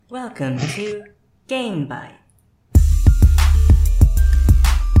Welcome to GameByte.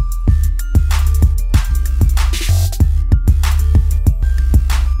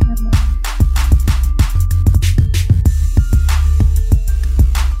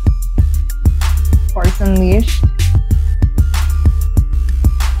 Force Unleashed.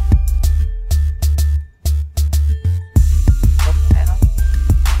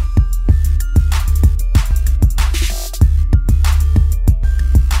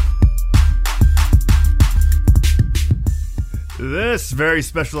 This very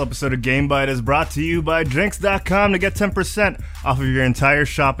special episode of GameByte is brought to you by Drinks.com. To get 10% off of your entire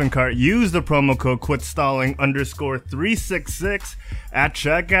shopping cart, use the promo code QuitStalling_366 at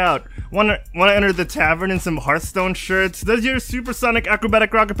checkout. Want to enter the tavern in some Hearthstone shirts? Does your supersonic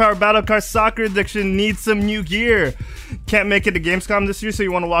acrobatic rocket power battle car soccer addiction need some new gear? Can't make it to Gamescom this year, so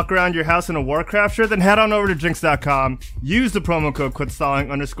you want to walk around your house in a Warcraft shirt? Then head on over to Drinks.com. Use the promo code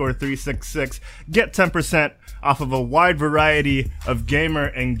QuitStalling_366. Get 10% off of a wide variety of gamer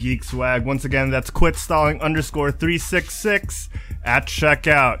and geek swag. Once again, that's QuitStalling_366 at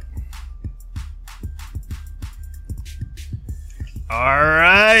checkout.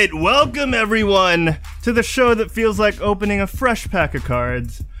 Alright, welcome everyone to the show that feels like opening a fresh pack of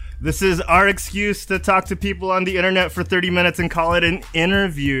cards. This is our excuse to talk to people on the internet for 30 minutes and call it an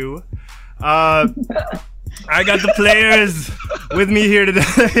interview. I got the players with me here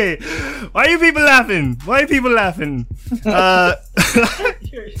today. Why are you people laughing? You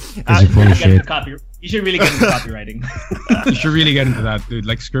should really get into copywriting. You should really get into that, dude.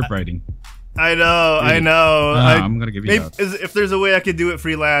 Like script writing. I know. I'm gonna give you that. If there's a way I could do it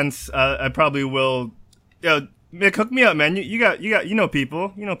freelance, I probably will. Yo, Mick, hook me up, man. You know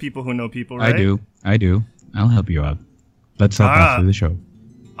people. You know people who know people, right? I do. I'll help you out. Let's help after the show.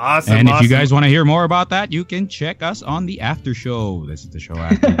 Awesome. And if you guys want to hear more about that, you can check us on the after show. This is the show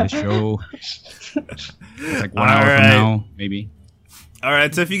after this show. It's like 1 hour from now, maybe. All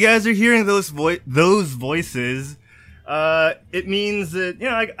right. So if you guys are hearing those voices, it means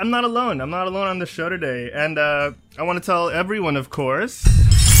that I'm not alone. I'm not alone on the show today, and I want to tell everyone, of course.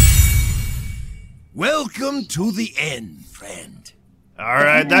 Welcome to the end, friend. All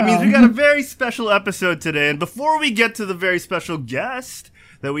right. That means we got a very special episode today, and before we get to the very special guest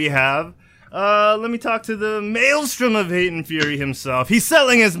that we have, let me talk to the maelstrom of hate and fury himself. He's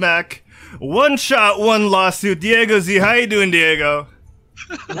selling his Mac. One shot, one lawsuit. Diego Z, how you doing, Diego?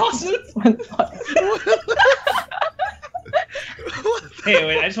 Lawsuit? Hey,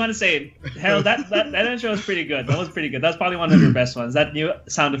 wait, I just want to say, hell, that intro was pretty good. That was pretty good. That's probably one of your best ones. That new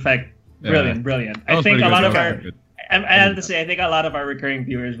sound effect, brilliant. I think a lot of our... I have to say, I think a lot of our recurring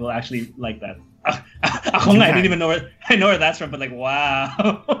viewers will actually like that. I didn't even know where that's from, but like,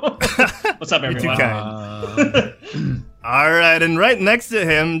 wow. What's up, everyone? All right, and right next to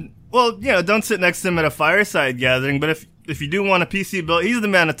him, well, don't sit next to him at a fireside gathering, but if you do want a PC build, he's the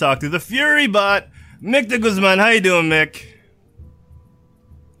man to talk to. The Fury Bot, Mick de Guzman. How you doing, Mick?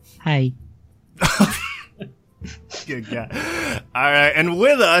 Hi. Good guy. All right, and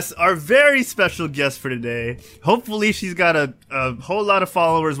with us, our very special guest for today. Hopefully, she's got a whole lot of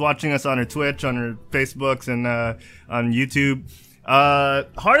followers watching us on her Twitch, on her Facebooks, and on YouTube.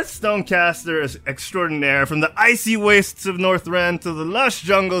 Hearthstone caster extraordinaire, from the icy wastes of Northrend to the lush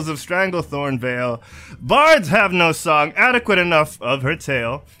jungles of Stranglethorn Vale. Bards have no song adequate enough of her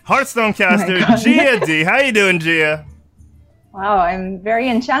tale. Hearthstone caster Gia D. How you doing, Gia? Wow, I'm very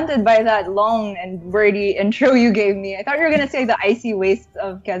enchanted by that long and wordy intro you gave me. I thought you were going to say the icy wastes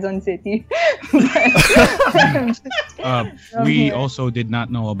of Quezon City. We also did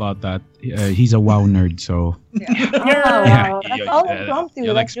not know about that. He's a WoW nerd, so... Yeah. Wow. That's all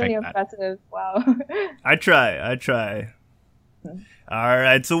impromptu. That's really impressive. Wow. I try. All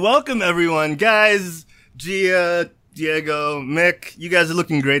right, so welcome everyone. Guys, Gia, Diego, Mick, you guys are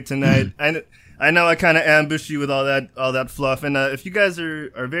looking great tonight. I know I kind of ambushed you with all that fluff, and if you guys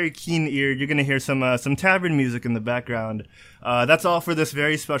are very keen-eared, you're gonna hear some tavern music in the background. That's all for this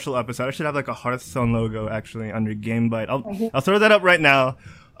very special episode. I should have like a Hearthstone logo actually under GameByte. I'll throw that up right now.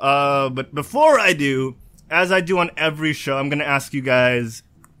 But before I do, as I do on every show, I'm gonna ask you guys,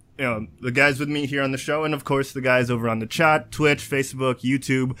 the guys with me here on the show, and of course the guys over on the chat, Twitch, Facebook,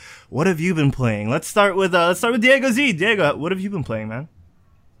 YouTube. What have you been playing? Let's start with Diego Z. Diego, what have you been playing, man?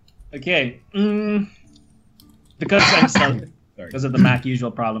 Okay, because I'm stuck because of the Mac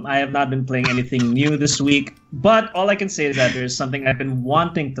usual problem, I have not been playing anything new this week, but all I can say is that there's something I've been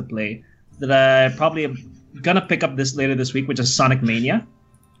wanting to play that I probably am gonna pick up later this week, which is Sonic Mania.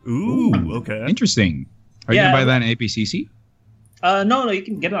 Ooh, okay. Interesting. Are you gonna buy that in APCC? No, you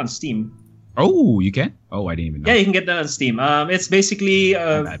can get it on Steam. Oh, you can? Oh, I didn't even know. Yeah, you can get that on Steam. It's basically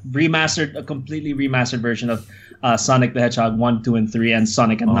a completely remastered version of Sonic the Hedgehog 1, 2, and 3, and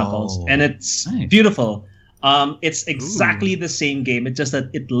Sonic and Knuckles, and it's beautiful. It's exactly the same game. It's just that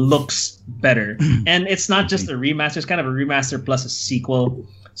it looks better, and it's not just a remaster. It's kind of a remaster plus a sequel.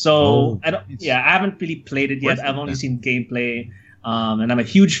 So I haven't really played it yet. I've only seen gameplay, and I'm a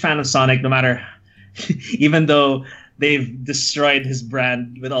huge fan of Sonic. No matter, even though they've destroyed his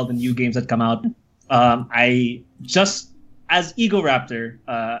brand with all the new games that come out. I just, as Ego Raptor,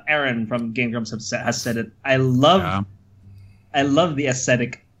 Aaron from Game Grumps has said it. I love the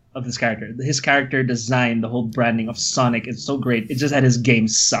aesthetic of this character. His character design, the whole branding of Sonic is so great. It's just that his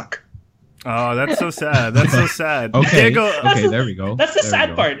games suck. Oh, that's so sad. That's so sad. Okay, there we go. That's the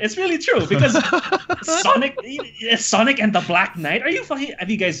sad part. It's really true because Sonic and the Black Knight. Have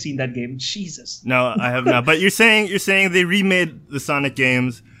you guys seen that game? Jesus. No, I have not. But you're saying they remade the Sonic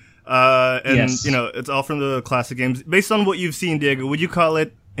games, and yes. It's all from the classic games. Based on what you've seen, Diego, would you call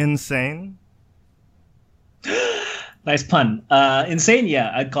it insane? Nice pun. Insane,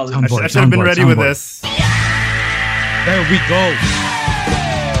 yeah, I'd call it. I should have been ready with this. There we go.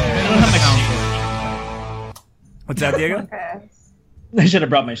 What's that, Diego? Okay. I should have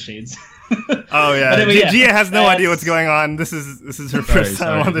brought my shades. Oh yeah, anyway, Gia has no idea what's going on. This is her first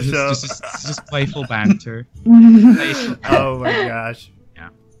time on the show. Just playful banter. Oh my gosh. Yeah.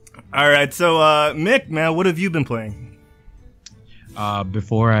 All right, so Mick, man, what have you been playing?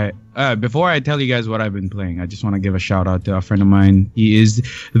 Before I tell you guys what I've been playing, I just want to give a shout out to a friend of mine. He is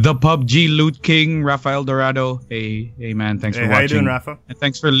the PUBG Loot King, Rafael Dorado. Hey man, thanks for watching. How you doing, Rafa? And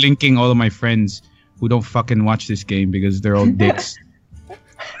thanks for linking all of my friends who don't fucking watch this game because they're all dicks.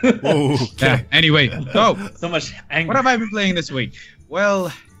 Oh, okay. Yeah. Anyway, so much anger. What have I been playing this week?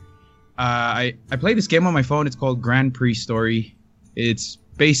 Well, I played this game on my phone. It's called Grand Prix Story. It's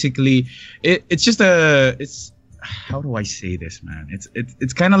basically it's how do I say this, man?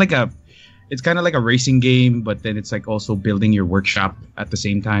 It's kind of like a racing game, but then it's like also building your workshop at the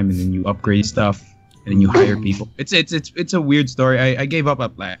same time, and then you upgrade stuff, and then you hire people. It's a weird story. I gave up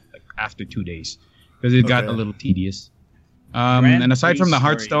after 2 days because it got a little tedious. And aside from the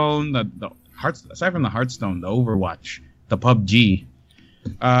Hearthstone, the Overwatch, the PUBG,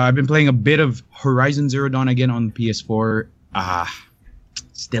 I've been playing a bit of Horizon Zero Dawn again on PS4.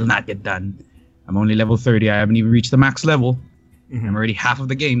 Still not yet done. I'm only level 30. I haven't even reached the max level. Mm-hmm. I'm already half of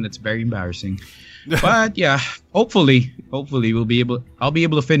the game. That's very embarrassing. But yeah, hopefully I'll be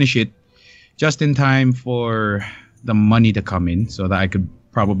able to finish it just in time for the money to come in, so that I could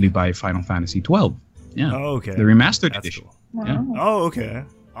probably buy Final Fantasy 12. Yeah. Oh, okay. The remastered That's edition. Cool. Yeah. Oh, okay.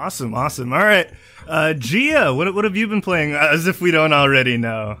 Awesome. All right. Gia, what have you been playing? As if we don't already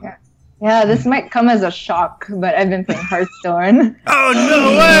know. Yeah, this might come as a shock, but I've been playing Hearthstone. Oh,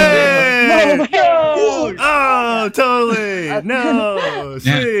 no way! No way! Oh, totally! No!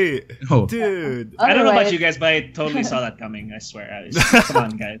 Sweet! Oh. Dude! I don't know about you guys, but I totally saw that coming, I swear. Come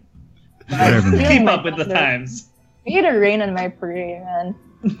on, guys. Whatever. Keep up with the times. I need to rain on my parade, man.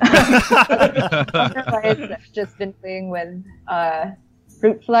 Otherwise, I've just been playing with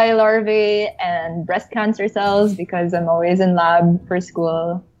fruit fly larvae and breast cancer cells because I'm always in lab for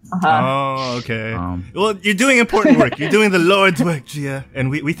school. Oh, okay. Well, you're doing important work. You're doing the Lord's work, Gia, and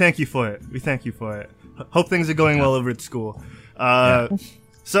we thank you for it. We thank you for it. Hope things are going well over at school.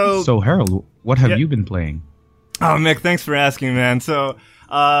 So Harold, what have you been playing? Oh, Mick, thanks for asking, man. So,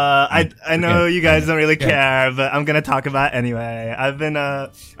 I know you guys don't really care, but I'm gonna talk about it anyway. I've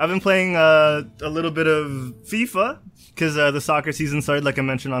been playing a little bit of FIFA because the soccer season started, like I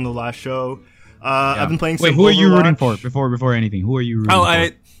mentioned on the last show. I've been playing. Wait, who are you rooting for? Before anything, who are you rooting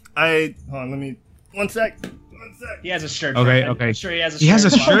for? Hold on, let me. One sec. He has a shirt. Okay. I'm sure he has a shirt. He has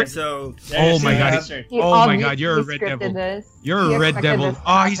a shirt? So, oh my god. Oh my god, you're a red scripted devil. this. You're a red devil.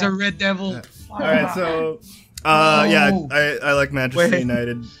 Oh, he's a red devil. Yeah. All right, so I like Manchester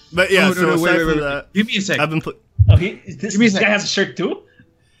United, but yeah. Aside from that, give me a sec. I've been. This guy has a shirt too.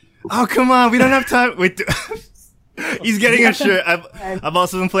 Oh come on, we don't have time. Wait, he's getting a shirt. I've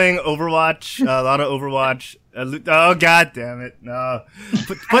also been playing Overwatch, a lot of Overwatch. Oh god damn it! No,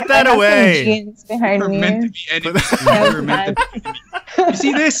 put that away. Jeans behind me. Meant to be enemies. You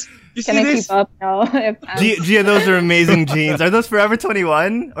see this? You see Can I this? keep up now? Gia, those are amazing jeans. Are those Forever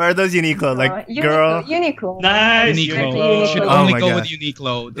 21 or are those Uniqlo? Like, girl. Uniqlo. Nice. Uniqlo. You should Oh only my go God. with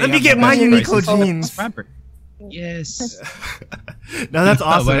Uniqlo. They Let me have get the my best Uniqlo prices. jeans. Fabric. Yes. No, that's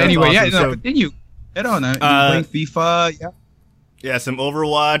awesome. But That's anyway, awesome. so continue. Head on. You playing FIFA? Yeah, some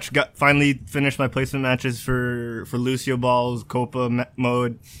Overwatch. Finally finished my placement matches for Lucio Ball's Copa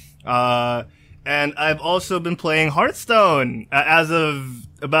mode. and I've also been playing Hearthstone as of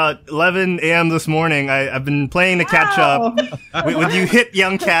about 11 a.m. this morning. I've been playing to catch up with you hip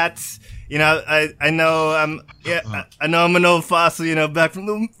young cats. You know, I know I'm an old fossil, you know, back from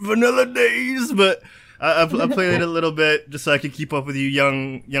the vanilla days, but I played it a little bit just so I could keep up with you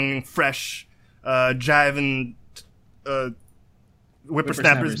young, fresh, jiving,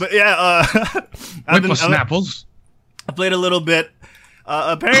 whippersnappers. But yeah, Whippersnappers. I played a little bit.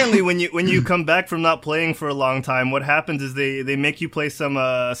 Apparently, when you come back from not playing for a long time, what happens is they make you play some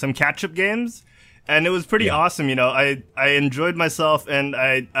catch-up games, and it was pretty awesome. You know, I enjoyed myself, and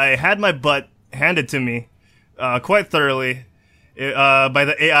I had my butt handed to me quite thoroughly by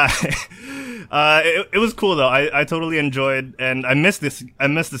the AI. It was cool though. I totally enjoyed, and I missed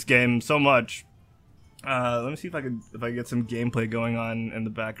this game so much. Let me see if I can get some gameplay going on in the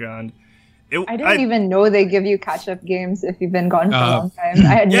background. I didn't even know they give you catch-up games if you've been gone for a long time.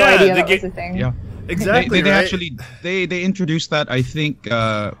 I had no idea that was a thing. Yeah, exactly. They actually they introduced that, I think,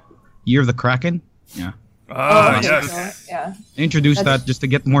 Year of the Kraken. Yeah. Yes. So. Yeah. They introduced that just to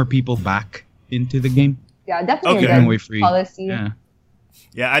get more people back into the game. Yeah, definitely Okay. a Away good free. policy.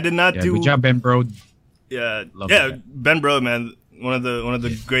 Yeah, I did not do. Good job, Ben Bro. Yeah, Love yeah, that. Ben Bro, man, one of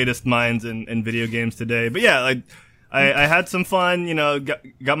the greatest minds in video games today. But yeah, like I had some fun, you know,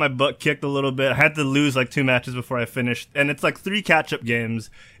 got my butt kicked a little bit. I had to lose like 2 matches before I finished, and it's like 3 catch-up games.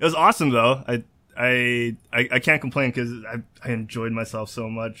 It was awesome though. I can't complain because I enjoyed myself so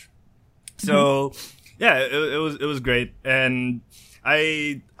much. So yeah, it was great, and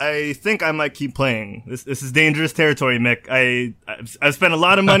I think I might keep playing. This is dangerous territory, Mick. I've spent a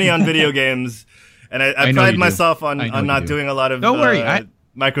lot of money on video games, and I pride myself on not doing a lot of Don't worry,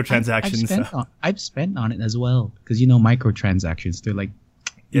 microtransactions. I've spent on it as well because you know microtransactions. They're like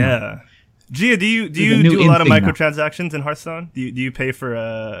Gia, do you do a lot of microtransactions in Hearthstone? Do you pay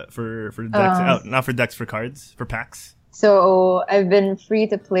for decks? Not for decks, for cards, for packs. So I've been free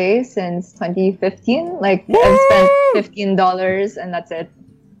to play since 2015. Like I've spent $15 and that's it.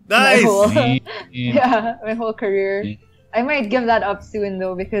 Nice. My whole career. Yeah. I might give that up soon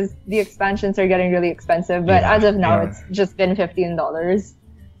though because the expansions are getting really expensive. But as of now, it's just been $15.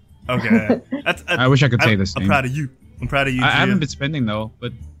 Okay. I wish I could say the same. I'm proud of you. Gia. I haven't been spending though,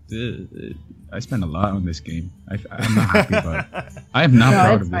 but I spend a lot on this game. I'm not happy about it. I am not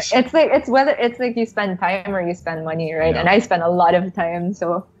proud of this. It's like you spend time or you spend money, right? Yeah. And I spend a lot of time,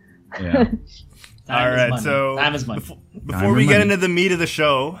 so. Yeah. All right, so time is money. Before we get into the meat of the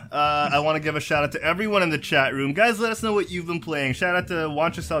show, I want to give a shout out to everyone in the chat room. Guys, let us know what you've been playing. Shout out to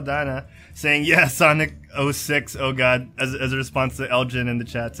Wancha Saldana saying, yeah, Sonic 06, oh god, as a response to Elgin in the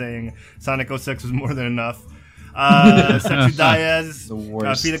chat saying Sonic 06 was more than enough. Sexy Diaz,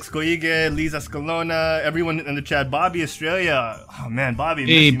 Felix Koige, Liza Scalona, everyone in the chat, Bobby Australia. Oh man, Bobby.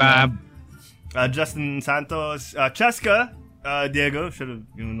 Hey, Bob. Justin Santos, Cheska. Diego, shout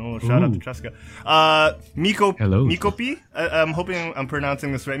out to Cheska. Miko P. I'm hoping I'm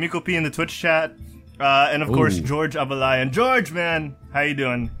pronouncing this right. Miko P in the Twitch chat. And of course, George Avalayan. George, man, how you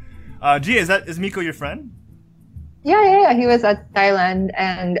doing? Gia, is Miko your friend? Yeah. He was at Thailand,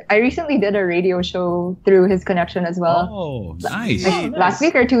 and I recently did a radio show through his connection as well. Oh, nice. Like last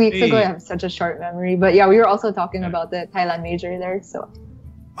week or 2 weeks ago. I have such a short memory, but yeah, we were also talking about the Thailand major there. So.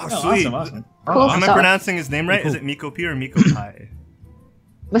 Oh, sweet. Awesome. Cool Am I stuff. pronouncing his name right? Is it Miko P or Miko Pai?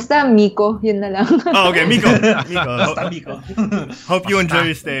 Basta Miko, yun na lang. Oh, okay, Miko. Miko. Hope you enjoy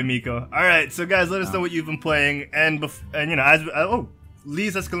your stay, Miko. All right, so guys, let us know what you've been playing, and you know,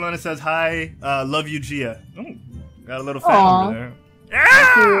 Liz Escalona says hi. Love you, Gia. Oh, got a little fan over there.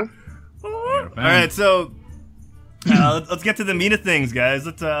 Yeah! All right, so let's get to the meat of things, guys.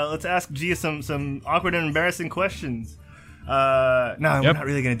 Let's ask Gia some awkward and embarrassing questions. No, we're not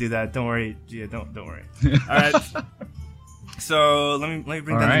really gonna do that. Don't worry, Gia. Don't worry. All right. So let me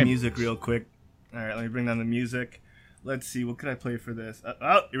bring down the music real quick. All right, let me bring down the music. Let's see, what could I play for this?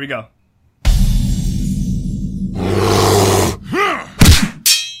 Here we go.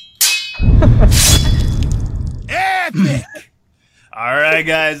 Epic. All right,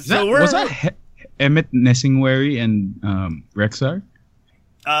 guys. Was that Emmett Nessingwary and Rexar?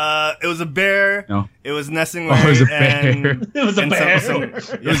 It was a bear. No. It was Nessingwary. Oh, it was a bear. It was a bear.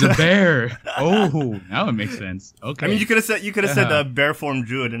 It was a bear. Oh, now it makes sense. Okay. I mean, you could have said bear form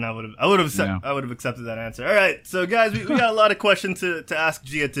druid, and I would have accepted that answer. All right, so guys, we got a lot of questions to ask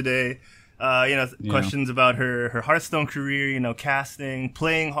Gia today. Questions about her Hearthstone career, you know, casting,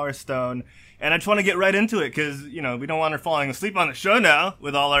 playing Hearthstone, and I just want to get right into it because we don't want her falling asleep on the show now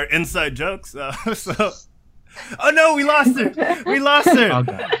with all our inside jokes. So. Oh no, we lost her! We lost her! Oh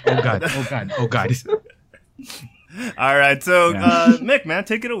god. All right, so Mick, man,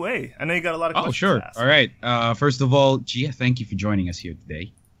 take it away. I know you got a lot of questions. Oh, sure. to ask. All right. First of all, Gia, thank you for joining us here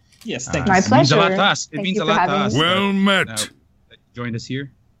today. Yes, thank you. My It means a lot pleasure. to us. It Thank means you a for lot to having us. me. Well met. That you joined us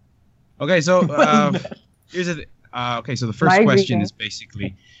here. Okay, so here's the so the first My question greeting. is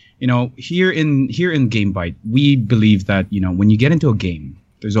basically, here in GameByte, we believe that when you get into a game,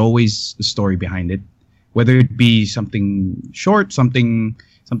 there's always a story behind it, whether it be something short, something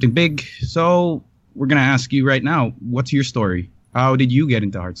big. So we're gonna ask you right now, what's your story? How did you get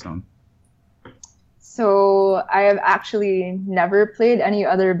into Hearthstone? So I have actually never played any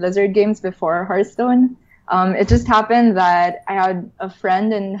other Blizzard games before Hearthstone. It just happened that I had a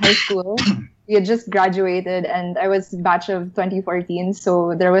friend in high school. We had just graduated, and I was batch of 2014.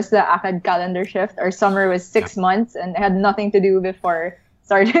 So there was the ACAD calendar shift. Our summer was 6 months, and I had nothing to do before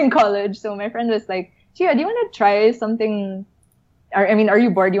starting college. So my friend was like, "Gia, do you want to try something? Are you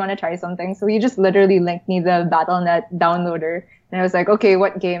bored? Do you want to try something?" So he just literally linked me the Battle.net downloader, and I was like, "Okay,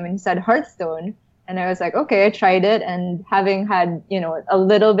 what game?" And he said Hearthstone. And I was like, okay, I tried it, and having had, a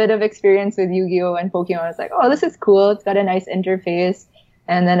little bit of experience with Yu-Gi-Oh! And Pokemon, I was like, oh, this is cool. It's got a nice interface.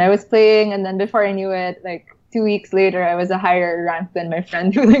 And then I was playing, and then before I knew it, like 2 weeks later, I was a higher rank than my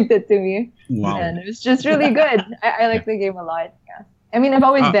friend who linked it to me. Wow. And it was just really good. I like the game a lot. Yeah. I mean, I've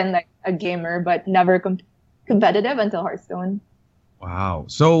always been like a gamer, but never competitive until Hearthstone. Wow.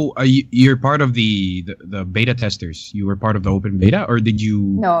 So you're part of the beta testers. You were part of the open beta, or did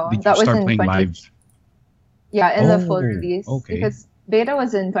you that was start in playing 20 live? Yeah, in the full release. Okay. Because beta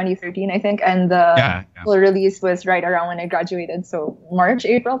was in 2013, I think, and the full release was right around when I graduated. So March,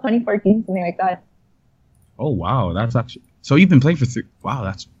 April 2014, something like that. Oh wow, that's actually so you've been playing for wow,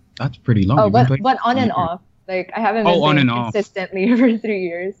 that's pretty long. Oh, You've been but playing on and years. off. Like I haven't been on playing and off. consistently for 3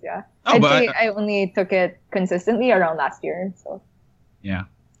 years. Yeah, Oh, I'd but say I only took it consistently around last year. So Yeah.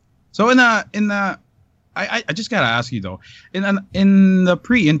 So in the I just gotta ask you though. In the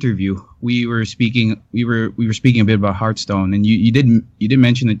pre-interview, we were speaking a bit about Hearthstone, and you did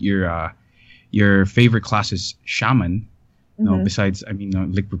mention that your favorite class is Shaman. No, besides,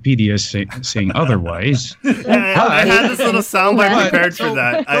 Wikipedia is saying otherwise. I had this little soundbite prepared for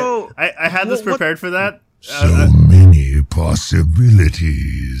that. I had this prepared for that. So many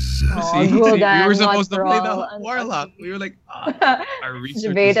possibilities. Oh, See, well we done, were supposed to not play for all, the Warlock. We were like, our research is so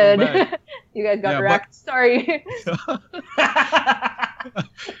debated. bad. You guys got Yeah, wrecked. Sorry.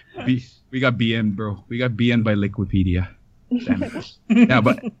 We got BN, bro. We got BN by Wikipedia. Damn it. Yeah,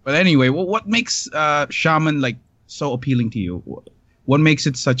 but anyway, what makes Shaman like so appealing to you? What makes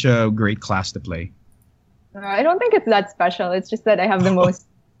it such a great class to play? I don't think it's that special. It's just that I have the most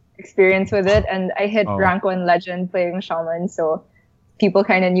experience with it, and I hit rank 1 legend playing Shaman, so people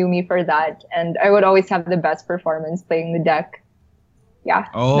kind of knew me for that, and I would always have the best performance playing the deck. Yeah,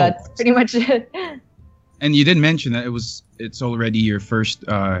 that's pretty much it. And you did mention that it's already your first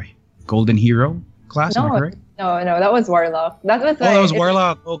Golden Hero class, am I correct? No, that was Warlock. That was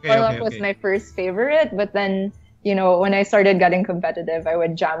Warlock. Okay, Warlock was my first favorite, but then, when I started getting competitive, I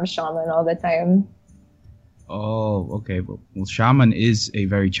would jam Shaman all the time. Oh, okay. Well, Shaman is a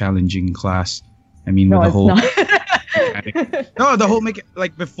very challenging class. I mean, with the whole... the whole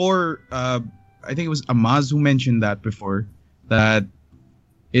like before, I think it was Amaz who mentioned that before, that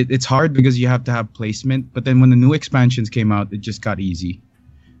it's hard because you have to have placement, but then when the new expansions came out, it just got easy.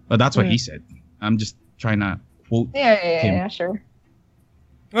 But that's what he said. I'm just trying to quote him. Yeah, sure.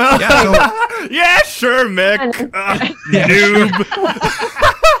 Yeah, sure, Mick. Noob.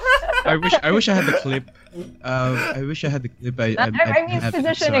 I wish I had the clip. I wish I had the clip. I mean,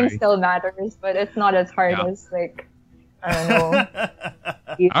 positioning still matters, but it's not as hard as I don't know.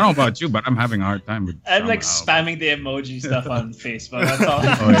 I don't know about you, but I'm having a hard time with. I'm like spamming the emoji stuff on Facebook. That's all.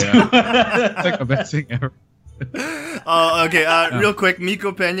 It's like the best thing ever. Oh, okay. Real quick,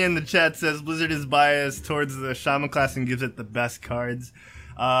 Miko Pena in the chat says Blizzard is biased towards the Shaman class and gives it the best cards.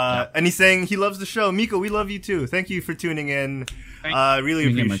 And he's saying he loves the show. Miko, we love you too. Thank you for tuning in. Really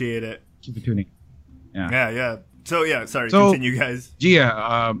appreciate it. Keep it tuning. Yeah. So continue, guys.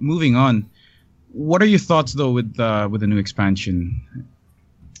 Gia, moving on. What are your thoughts though with the new expansion?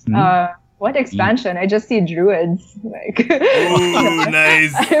 What expansion? I just see druids. Ooh,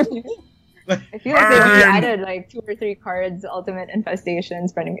 nice. I feel like they only added like 2 or 3 cards, ultimate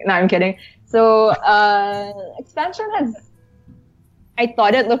infestations. No, I'm kidding. So expansion I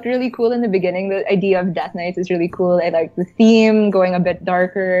thought it looked really cool in the beginning. The idea of Death Knights is really cool. I like the theme going a bit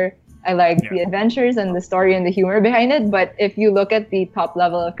darker. I like the adventures and the story and the humor behind it. But if you look at the top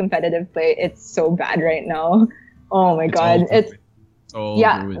level of competitive play, it's so bad right now. Oh my god. It's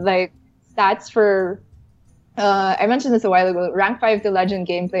like stats for I mentioned this a while ago. Rank 5 to Legend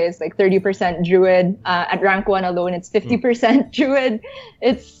gameplay is like 30% Druid. At rank 1 alone, it's 50% Druid.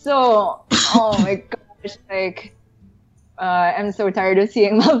 It's so, oh my gosh, like, I'm so tired of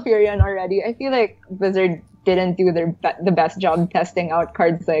seeing Malfurion already. I feel like Blizzard didn't do the best job testing out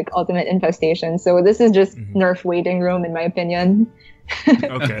cards like Ultimate Infestation. So this is just nerf waiting room, in my opinion.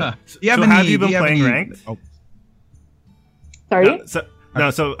 Okay. Have you been playing ranked? Oh. Sorry?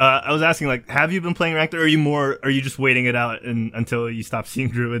 I was asking, like, have you been playing ranked, or are you just waiting it out until you stop seeing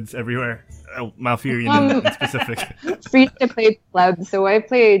druids everywhere? Malfurion in specific. Free to play pleb, so I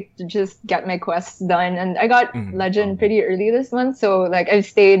played to just get my quests done, and I got legend pretty early this month, so like I've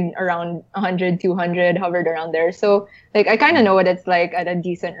stayed around 100, 200, hovered around there. So like I kind of know what it's like at a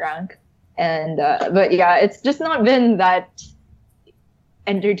decent rank, and but yeah, it's just not been that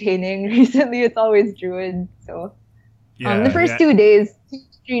entertaining recently. It's always druid, so. The first 3 days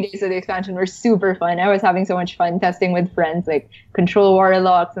of the expansion were super fun. I was having so much fun testing with friends, like control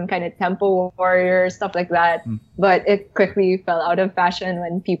warlocks and kind of tempo warriors, stuff like that. But it quickly fell out of fashion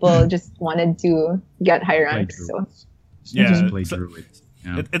when people just wanted to get high ranks. So just play druid.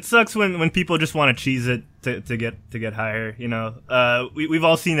 Yeah. It sucks when people just want to cheese it to get higher. You know, we've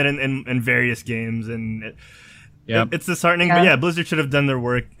all seen it in various games, and it's disheartening. Yeah. But yeah, Blizzard should have done their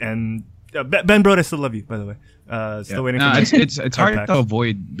work. And Ben Brode, I still love you, by the way. Still waiting for it's hard to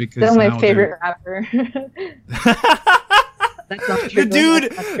avoid because still my favorite rapper.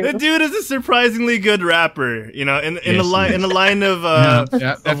 The dude is a surprisingly good rapper. You know, in the line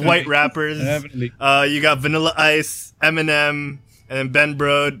of white rappers, you got Vanilla Ice, Eminem, and then Ben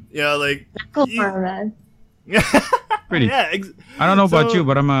Brode. You know, like pretty. Yeah, I don't know about you,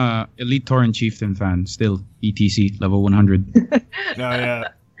 but I'm a Elite Tauren Chieftain fan still. ETC level 100. Yeah.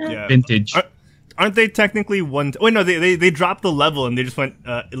 Vintage. Aren't they technically one? Wait, no, they dropped the level and they just went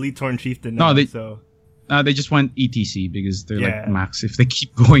Elite Tauren Chieftain. Now, they just went ETC because they're like max. If they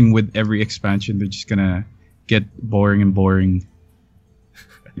keep going with every expansion, they're just gonna get boring and boring.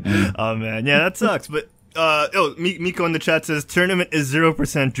 Oh man, yeah, that sucks. But Miko in the chat says tournament is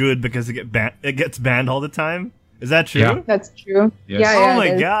 0% druid because it gets banned all the time. Is that true? Yeah. That's true. Yes. Yeah. Oh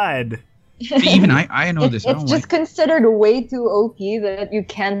my god. Even I know this. It's just considered way too OP that you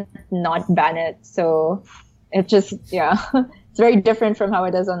can't not ban it. So it just it's very different from how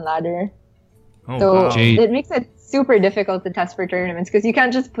it is on ladder. So it makes it super difficult to test for tournaments because you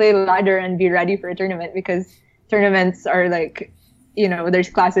can't just play ladder and be ready for a tournament because tournaments are like, you know, there's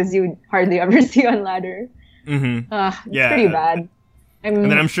classes you hardly ever see on ladder. It's pretty bad. And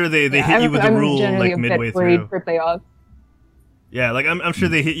then I'm sure they hit you with a rule like midway through for playoffs. Yeah, like I'm sure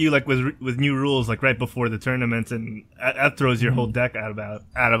they hit you like with new rules like right before the tournament, and that throws your whole deck out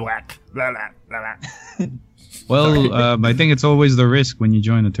of whack. Blah, blah, blah, blah. Well, I think it's always the risk when you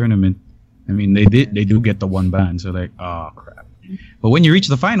join a tournament. I mean, they do get the one ban, so like, oh crap. But when you reach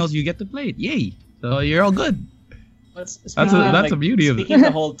the finals, you get to play it. Yay! So you're all good. That's the beauty of it.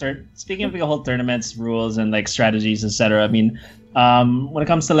 Speaking of the whole tournaments rules and like strategies, etc. I mean, when it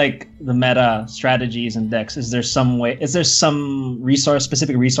comes to like the meta strategies and decks, is there some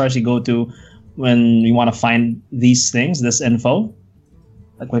specific resource you go to when you want to find these things, this info?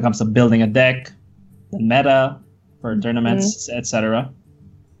 Like when it comes to building a deck, the meta for tournaments, etc.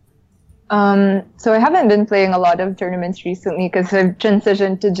 So I haven't been playing a lot of tournaments recently because I've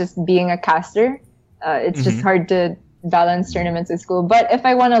transitioned to just being a caster. It's just hard to balance tournaments with school. But if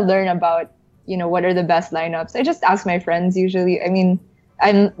I want to learn about, you know, what are the best lineups, I just ask my friends usually. I mean,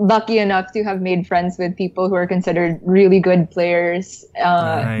 I'm lucky enough to have made friends with people who are considered really good players,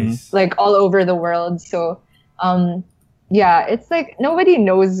 like all over the world. So, it's like nobody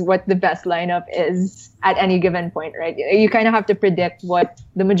knows what the best lineup is at any given point, right? You kind of have to predict what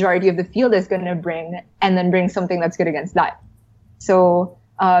the majority of the field is going to bring and then bring something that's good against that. So,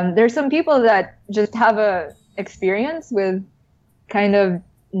 there's some people that just have a experience with kind of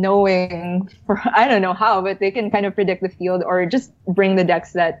knowing, I don't know how, but they can kind of predict the field or just bring the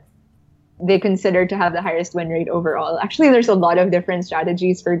decks that they consider to have the highest win rate overall. Actually, there's a lot of different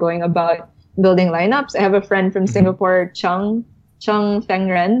strategies for going about building lineups. I have a friend from Singapore, Chung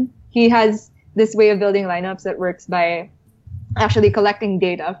Fengren. He has this way of building lineups that works by actually collecting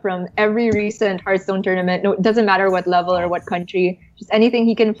data from every recent Hearthstone tournament. No, it doesn't matter what level or what country, just anything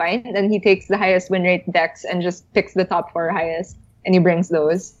he can find. And he takes the highest win rate decks and just picks the top 4 highest, and he brings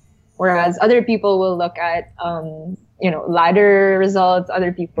those. Whereas other people will look at, ladder results.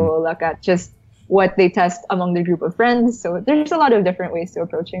 Other people will look at just what they test among the group of friends. So there's a lot of different ways to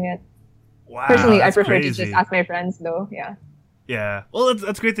approaching it. Wow, personally, I prefer to just ask my friends, though. Yeah. Yeah. Well,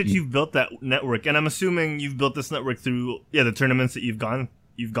 that's great that you've built that network, and I'm assuming you've built this network through the tournaments that you've gone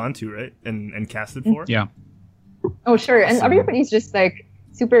to, right? And casted for. Yeah. Oh, sure. And everybody's just like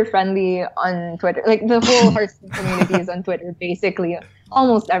super friendly on Twitter. Like the whole Hearthstone community is on Twitter, basically.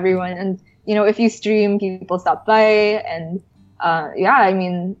 Almost everyone. And, if you stream, people stop by. And I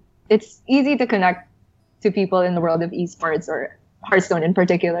mean, it's easy to connect to people in the world of esports or Hearthstone in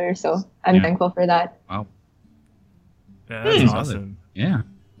particular. So I'm thankful for that. Wow. Yeah, that's awesome. Yeah.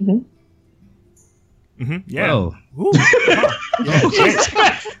 Mm-hmm. Mm-hmm. Yeah. Well.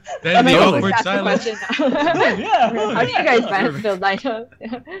 Then I'm the gonna awkward ask the silence. question now. How do you guys manage to build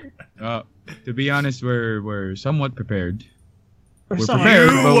lineup? To be honest, we're somewhat prepared. We're somewhat-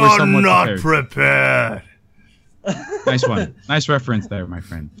 prepared, You but we're are somewhat not prepared. prepared. Nice one. Nice reference there, my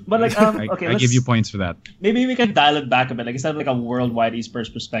friend. But like, okay, I give you points for that. maybe we can dial it back a bit. Like instead of like a worldwide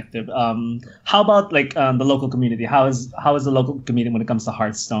esports perspective, how about like the local community? How is the local community when it comes to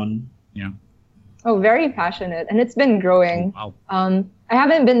Hearthstone? Yeah. Oh, very passionate. And it's been growing. Wow. I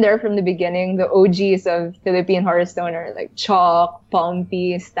haven't been there from the beginning. The OGs of Philippine Hearthstone are like Chalk,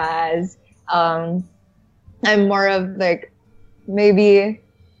 Pompey, Staz. I'm more of like, maybe,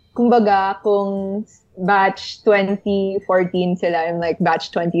 kumbaga, kung batch 2014 sila, I'm like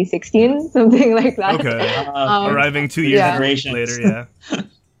batch 2016, something like that. Okay. Arriving 2 years Generations. later, yeah.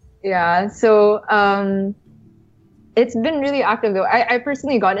 Yeah, so it's been really active though. I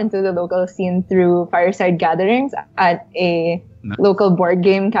personally got into the local scene through fireside gatherings at a local board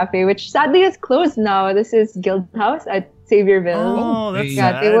game cafe, which sadly is closed now. This is Guild House at Xavierville. Oh, that's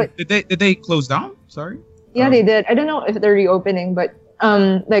Yeah, sad. Did they close down? Sorry. Yeah, they did. I don't know if they're reopening, but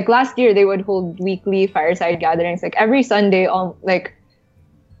like last year they would hold weekly fireside gatherings, like every Sunday, like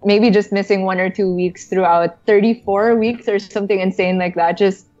maybe just missing 1 or 2 weeks throughout 34 weeks or something insane like that,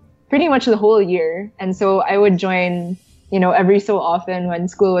 just pretty much the whole year. And so I would join, every so often when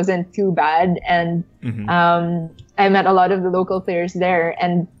school wasn't too bad. And I met a lot of the local players there.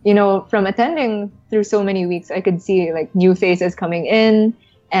 And, from attending through so many weeks, I could see like new faces coming in.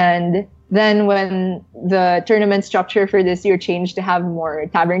 And then when the tournament structure for this year changed to have more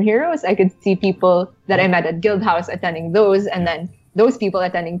Tavern Heroes, I could see people that I met at Guild House attending those, and then those people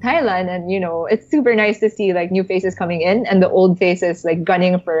attending Thailand. And, it's super nice to see like new faces coming in and the old faces like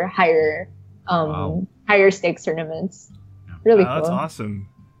gunning for higher stakes tournaments. Really cool. That's awesome.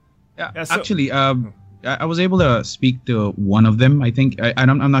 Yeah, actually, I was able to speak to one of them. I think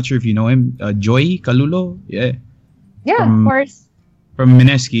I'm not sure if you know him, Joy Kalulo. Yeah. Yeah, of course. From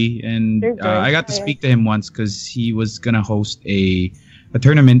Mineski, and Sure, I got to speak to him once because he was gonna host a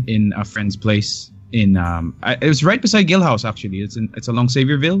tournament in a friend's place. It was right beside Guild House actually. It's along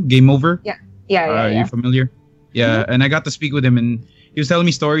Xavierville. Game Over. Yeah. Are you familiar? Yeah, and I got to speak with him, and he was telling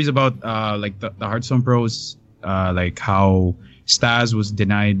me stories about like the Hearthstone pros, like how Staz was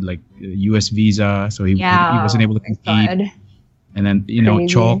denied like U.S. visa, so he wasn't able to compete. God. And then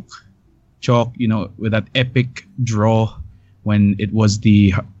Crazy. Chalk, with that epic draw when it was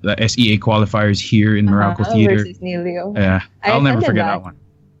the SEA qualifiers here in Meralco Theater Versus Neilio. Yeah, I'll never forget that that one.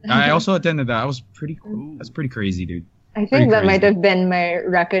 I also attended that. That was pretty cool. That's pretty crazy, dude. I think that might have been my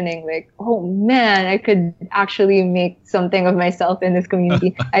reckoning. Like, oh man, I could actually make something of myself in this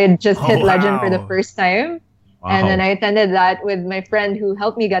community. I had just hit Legend for the first time. Wow. And then I attended that with my friend who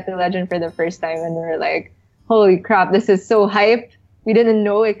helped me get to Legend for the first time. And we were like, holy crap, this is so hype. We didn't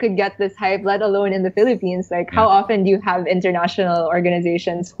know it could get this hype, let alone in the Philippines. Like, how often do you have international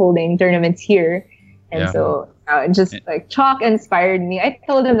organizations holding tournaments here? And so just like Chalk inspired me. I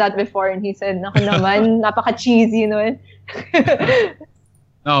told him that before, and he said, "Naku naman, napaka-cheesy nun."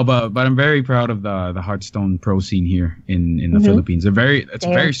 No, but I'm very proud of the Hearthstone pro scene here in the Philippines. It's a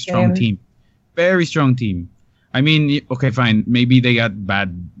very strong team. Very strong team. I mean, okay, fine. Maybe they got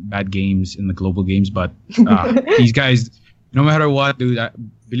bad games in the global games, but these guys, no matter what, dude,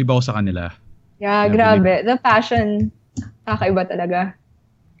 bilib ako sa kanila. Yeah, grabe. The passion, kakaiba talaga.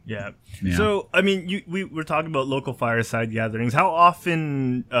 Yeah. So, I mean, we were talking about local fireside gatherings. How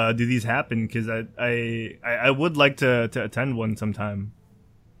often do these happen? Because I would like to attend one sometime.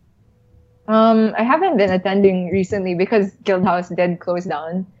 I haven't been attending recently because Guild House did close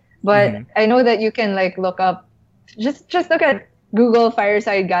down. But I know that you can like look up, just look at Google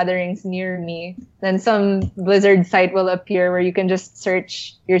fireside gatherings near me. Then some Blizzard site will appear where you can just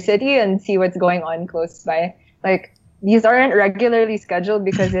search your city and see what's going on close by. Like, these aren't regularly scheduled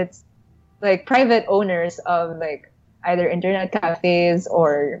because it's like private owners of like either internet cafes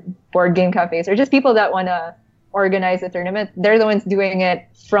or board game cafes or just people that want to organize a tournament. They're the ones doing it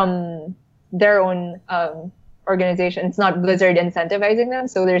from their own organization. It's not Blizzard incentivizing them,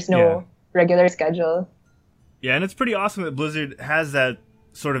 so there's no regular schedule. Yeah, and it's pretty awesome that Blizzard has that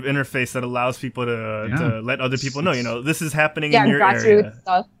sort of interface that allows people to let other people know, this is happening in your area. Grassroots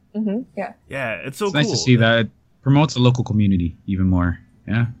stuff. Yeah. Yeah, it's so cool. Nice to see that. promotes the local community even more.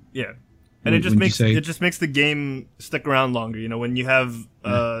 Yeah. Yeah. And it just makes the game stick around longer. You know, when you have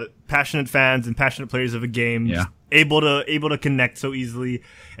passionate fans and passionate players of a game able to connect so easily,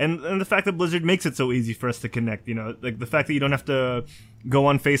 and the fact that Blizzard makes it so easy for us to connect. You know, like the fact that you don't have to go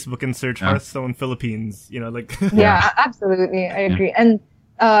on Facebook and search Hearthstone Philippines. You know, like yeah, absolutely, I agree. And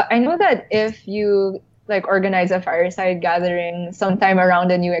I know that if you like organize a fireside gathering sometime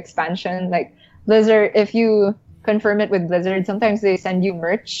around a new expansion, like Blizzard, if you confirm it with Blizzard, sometimes they send you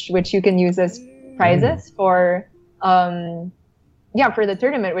merch which you can use as prizes for the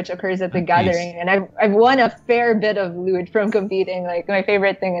tournament which occurs at the gathering. And I've won a fair bit of loot from competing. Like my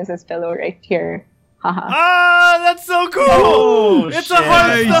favorite thing is this pillow right here. Haha. Ah, that's so cool! Oh, it's a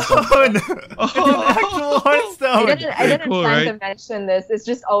Hearthstone! It's an actual Hearthstone! I didn't plan to mention this. It's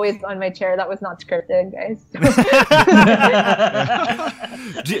just always on my chair. That was not scripted, guys.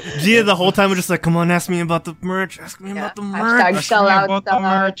 Gia, the whole time, was just like, come on, ask me about the merch. Ask me about the merch. Hashtag sell out, sell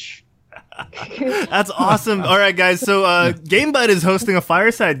out. That's awesome. All right, guys. So, GameByte is hosting a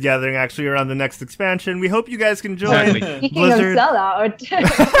fireside gathering actually around the next expansion. We hope you guys can join. Exactly. Speaking Blizzard. Of sellout.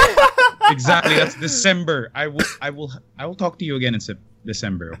 Exactly. That's December. I will talk to you again in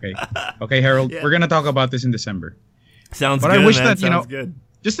December. Okay. Okay, Harold. Yeah. We're gonna talk about this in December. Sounds but good. I wish man. that Sounds good.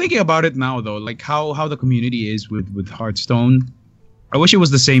 Just thinking about it now though, like how the community is with Hearthstone. I wish it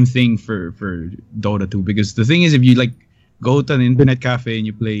was the same thing for Dota 2, because the thing is, if you like go to an internet cafe and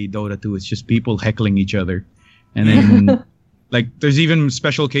you play Dota 2, it's just people heckling each other. And then like there's even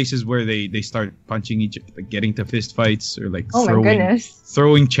special cases where they start punching each other, like getting to fist fights or like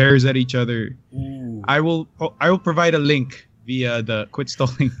throwing chairs at each other. Ooh. I will provide a link via the Quit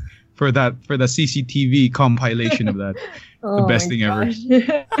Stalling for the CCTV compilation of that. The best thing ever.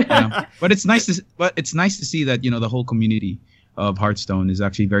 Yeah. But it's nice to see that, you know, the whole community of Hearthstone is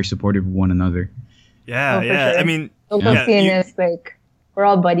actually very supportive of one another. Yeah, yeah. Sure. I mean, local scene is like we're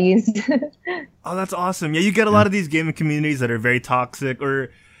all buddies. Oh, that's awesome. Yeah, you get a lot of these gaming communities that are very toxic,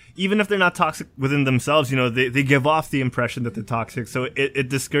 or even if they're not toxic within themselves, you know, they give off the impression that they're toxic. So it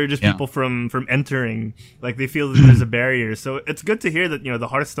discourages people from entering. Like they feel that there's a barrier. So it's good to hear that, you know, the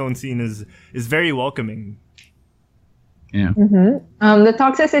Hearthstone scene is very welcoming. Yeah. Mm-hmm. The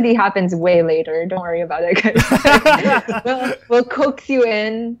toxicity happens way later. Don't worry about it, guys. we'll coax you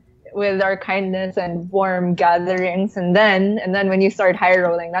in with our kindness and warm gatherings, and then when you start high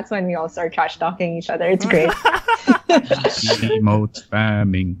rolling, that's when we all start trash talking each other. It's great. Emote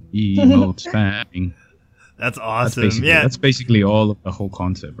spamming. That's awesome. That's basically all of the whole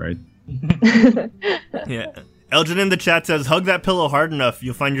concept, right? Yeah. Elgin in the chat says, "Hug that pillow hard enough,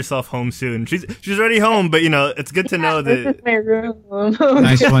 you'll find yourself home soon." She's already home, but you know it's good to know that. This is my room.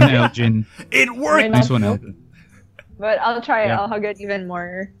 Nice one, Elgin. It worked. Nice one, Elgin. But I'll try. I'll hug it even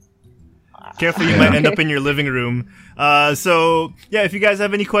more. Careful, you might end up in your living room. So yeah, if you guys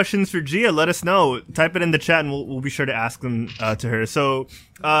have any questions for Gia, let us know. Type it in the chat, and we'll be sure to ask them to her. So,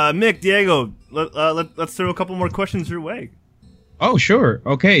 Mick, Diego, let's throw a couple more questions your way. Oh, sure.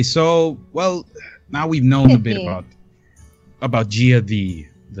 Okay, so now we've known a bit about Gia, the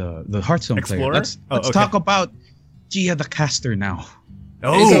Hearthstone Explorer? Player. Let's talk about Gia the caster now.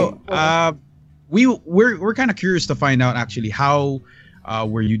 Oh, so we're kind of curious to find out actually how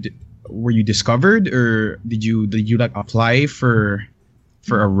were you discovered, or did you like apply for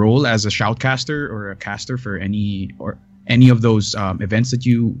a role as a shoutcaster or a caster for any of those events that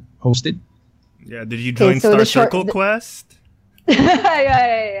you hosted? Yeah, did you join Star Circle Quest?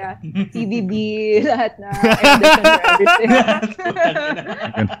 yeah. TBB, lahat na.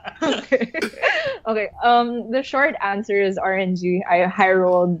 Okay. The short answer is RNG. I high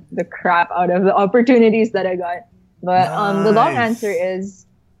rolled the crap out of the opportunities that I got. But the long answer is,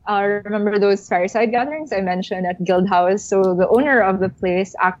 remember those fireside gatherings I mentioned at Guild House? So the owner of the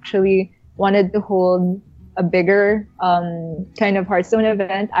place actually wanted to hold a bigger kind of Hearthstone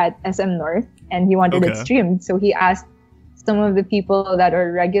event at SM North, and he wanted it streamed. So he asked some of the people that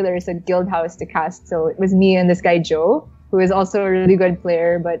are regulars at Guild House to cast. So it was me and this guy Joe, who is also a really good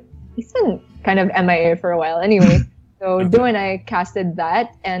player, but he's been kind of MIA for a while anyway. So Joe and I casted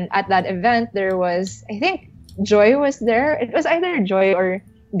that, and at that event there was, I think Joy was there. It was either Joy or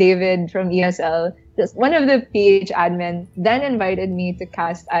David from ESL. Just one of the PH admin then invited me to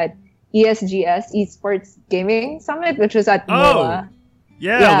cast at ESGS Esports Gaming Summit, which was at MOA.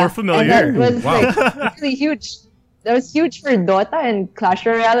 Yeah, we're familiar. And that was like really huge. That was huge for Dota and Clash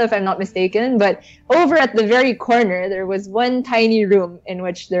Royale, if I'm not mistaken. But over at the very corner, there was one tiny room in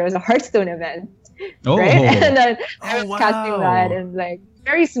which there was a Hearthstone event. Oh. Right? And then I was casting that, and like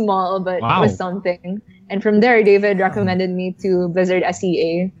very small, but it was something. And from there, David recommended me to Blizzard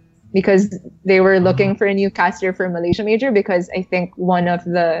SEA. because they were looking for a new caster for Malaysia Major, because I think one of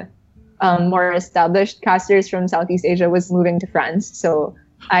the more established casters from Southeast Asia was moving to France. So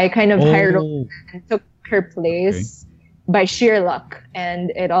I kind of hired her and took her place by sheer luck,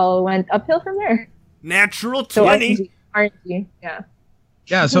 and it all went uphill from there. Natural 20. So RNG, yeah.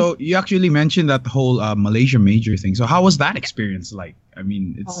 Yeah, so you actually mentioned that whole Malaysia Major thing. So how was that experience like? I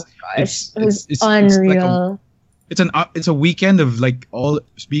mean, it was unreal. It's a weekend of like all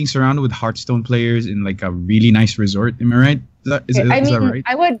being surrounded with Hearthstone players in like a really nice resort. Am I right? Is that right?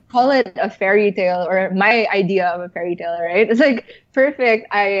 I would call it a fairy tale, or my idea of a fairy tale, right? It's like perfect.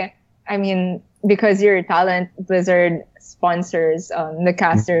 I mean, because your talent, Blizzard sponsors the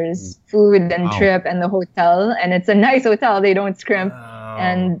casters' food and trip and the hotel, and it's a nice hotel. They don't scrimp,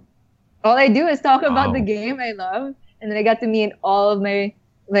 and all I do is talk about the game I love, and then I got to meet all of my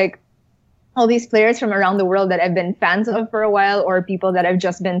all these players from around the world that I've been fans of for a while, or people that I've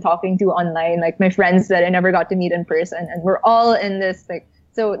just been talking to online, like my friends that I never got to meet in person. And we're all in this,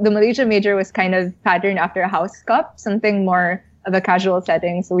 so the Malaysia Major was kind of patterned after a house cup, something more of a casual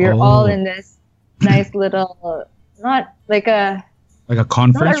setting. So we were all in this nice little, not like a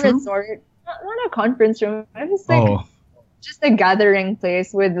conference not a room? resort, not a conference room. It was just a gathering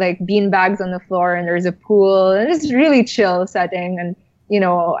place with like beanbags on the floor, and there's a pool, and it's really chill setting. And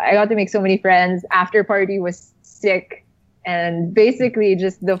I got to make so many friends. After party was sick, and basically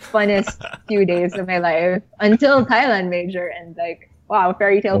just the funnest few days of my life until Thailand Major, and wow,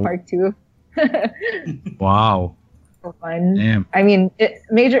 Fairy Tale Part 2. Wow. So fun. Damn. I mean,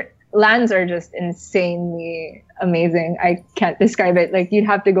 Major lands are just insanely amazing. I can't describe it. You'd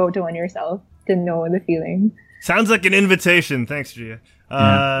have to go to one yourself to know the feeling. Sounds like an invitation. Thanks, Gia.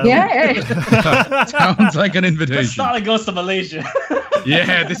 Yeah. Sounds like an invitation. Stalin goes to Malaysia.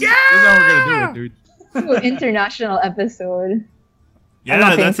 This is how we're gonna do it, dude. International episode. Yeah, I'm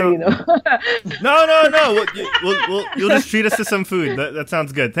not paying that's for you though. No. You'll just treat us to some food. That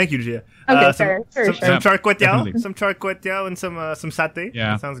sounds good. Thank you, Gia. Okay, some sure. char kway teow, Definitely. some char kway teow, and some satay.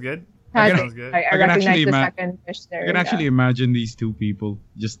 Yeah. That sounds good. Sounds good. I recognize the second fish there. I can actually imagine these two people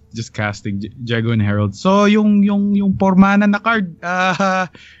just casting Jago and Harold. So yung pormana na card,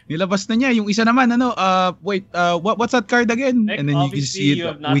 nilabas na niya. Yung isa naman what's that card again? Nick, and then you can see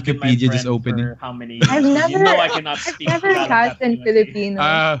it Wikipedia just opening. How many years? I've never cast in Filipino.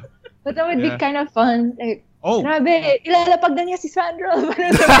 But that would be kind of fun. Grabe, ilalapag na niya si Sandro. Oh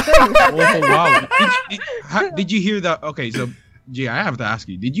wow. Did you hear that? Okay, so Gee, I have to ask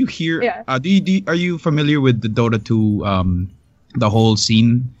you. Did you hear? Yeah. Are you familiar with the Dota 2, the whole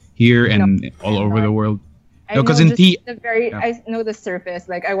scene here and all over the world? I know I know the surface.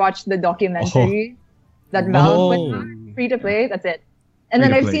 I watched the documentary that Valve put on, free to play. That's it. And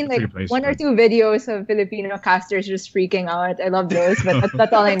then I've seen one or two videos of Filipino casters just freaking out. I love those, but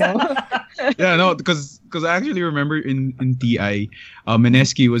that's all I know. Yeah, no, because I actually remember in TI,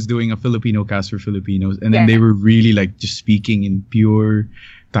 Meneski was doing a Filipino cast for Filipinos, and then they were really just speaking in pure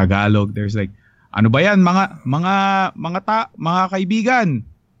Tagalog. There's ano ba yan, mga kaibigan?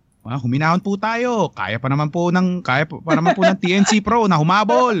 Huminahon po tayo. Kaya pa naman po ng TNC Pro na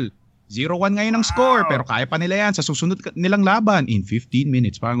humabol. 0-1 ngayon ang score, pero kaya pa nila yan sa susunod nilang laban in 15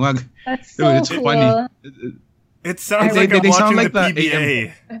 minutes. Parang that's so it's cool. funny. It sounds like I'm watching the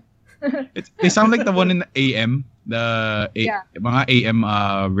PBA. They sound like the one in the AM, mga AM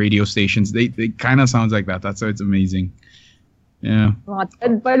radio stations. They kind of sounds like that. That's why it's amazing. Yeah. Mga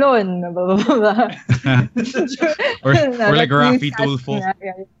Ted Balon. or like Rafi Tulfo.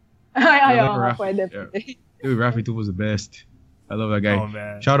 Pwede. Dude, Rafi Tulfo was the best. I love that guy. Oh,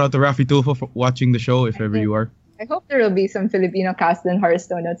 man. Shout out to Rafi Tulfo for watching the show, if ever you are. I hope there will be some Filipino cast in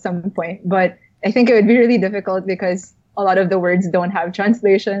Hearthstone at some point, but I think it would be really difficult because a lot of the words don't have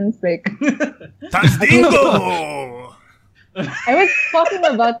translations. Tastingo! I was talking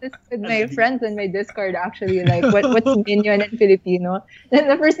about this with my friends in my Discord actually, what's minion in Filipino.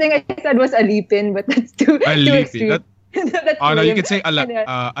 And the first thing I said was alipin, but that's too extreme. No, you can say alagad.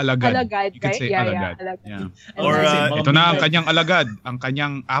 Alagad, You can say alagad. Yeah. Or ito na ang kanyang alagad, ang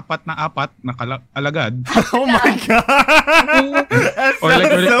kanyang apat na alagad. Oh my god! That's so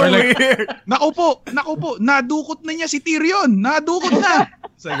weird. Naku po, nadukot na niya si Tyrion. Nadukot na.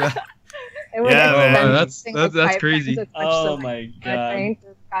 It's like that. That's crazy. Oh my god. Trying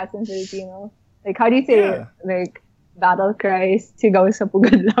to cast in Filipino. How do you say battle cries, sigaw sa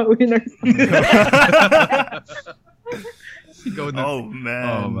pugadlawin or something? Oh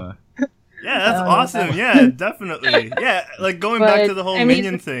man. Yeah, that's awesome. Yeah, definitely. Yeah, going back to the whole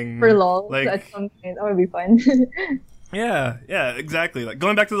minion thing. For lol, at some point, that would be fun. Yeah, exactly.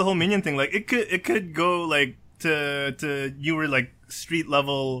 Going back to the whole minion thing, it could go to you were street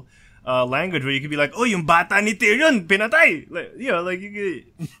level language where you could be like, oh, yung bata ni Tyrion, pinatay! Like, you know, like, you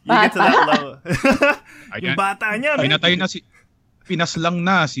get to that level. Yung bata niya, pinatay na si... Pinaslang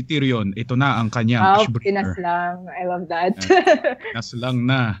na si Tyrion. Ito na ang kanyang Ashbreaker. Pinaslang. I love that. Pinaslang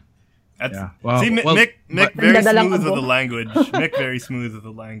na. Yeah. Wow. See, Mick very smooth with the language. Mick very smooth with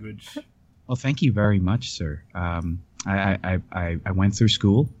the language. Well, thank you very much, sir. I went through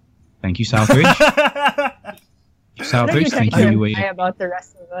school. Thank you, Southridge. Southridge, thank you. About the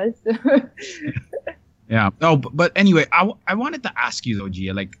rest of us. Yeah. No, but anyway, I wanted to ask you though,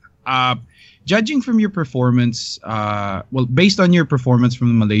 Gia, like, judging from your performance, well, based on your performance from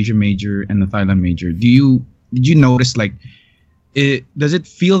the Malaysia major and the Thailand major, did you notice like, does it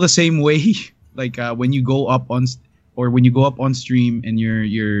feel the same way, like when you go up on stream and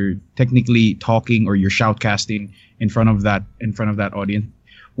you're technically talking or you're shoutcasting in front of that audience?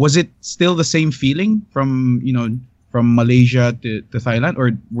 Was it still the same feeling from Malaysia to Thailand,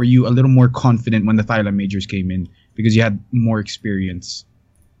 or were you a little more confident when the Thailand majors came in because you had more experience?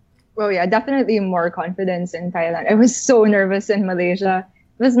 Well, yeah, definitely more confidence in Thailand. I was so nervous in Malaysia.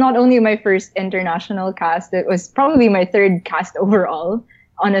 It was not only my first international cast, it was probably my third cast overall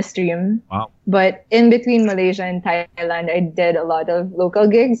on a stream. Wow. But in between Malaysia and Thailand, I did a lot of local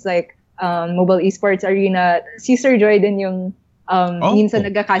gigs like Mobile Esports Arena. Si Sir Joy din yung minsan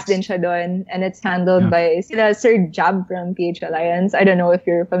nagka-cast din siya doon, and it's handled by Sir Jab from PH Alliance. I don't know if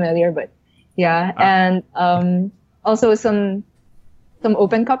you're familiar, but yeah. And also some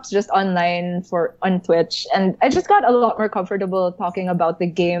open cups just online on Twitch, and I just got a lot more comfortable talking about the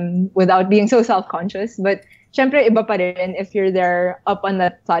game without being so self-conscious. But syempre iba pa rin if you're there up on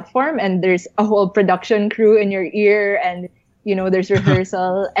that platform and there's a whole production crew in your ear, and there's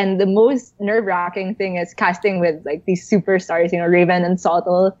rehearsal. And the most nerve-wracking thing is casting with like these superstars, Raven and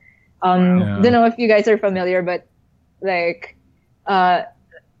Sottle. Don't know if you guys are familiar, but like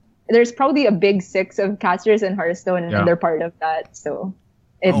there's probably a big 6 of casters in Hearthstone, and they're part of that. So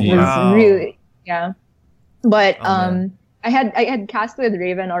it was really, But I had cast with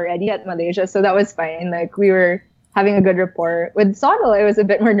Raven already at Malaysia, so that was fine. Like we were having a good rapport. With Sottle, I was a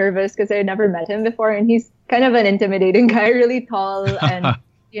bit more nervous because I had never met him before, and he's kind of an intimidating guy, really tall, and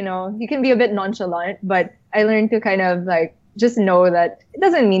he can be a bit nonchalant. But I learned to kind of like just know that it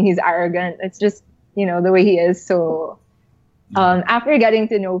doesn't mean he's arrogant. It's just the way he is. So. After getting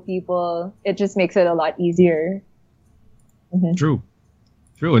to know people, it just makes it a lot easier. Mm-hmm. True.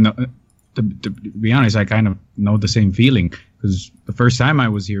 And to be honest, I kind of know the same feeling, because the first time I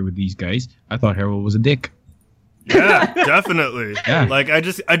was here with these guys, I thought Harold was a dick. Yeah, definitely. Yeah. Like I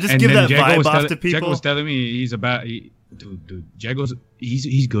just give that vibe off to people. Jago was telling me he's dude, Jago's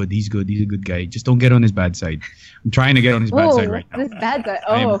he's good. He's good. He's a good guy. Just don't get on his bad side. I'm trying to get on his bad side right now. His bad side.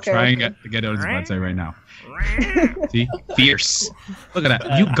 I'm trying to get on his bad side right now. See, fierce. Look at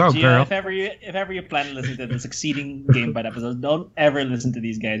that. You go, Gia, girl. If ever you plan to listen to the succeeding GameByte episodes, don't ever listen to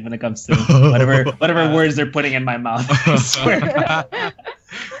these guys when it comes to whatever words they're putting in my mouth. I swear.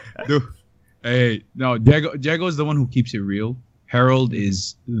 Dude, hey, no, Jago is the one who keeps it real. Harold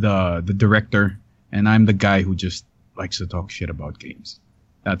is the director, and I'm the guy who just likes to talk shit about games.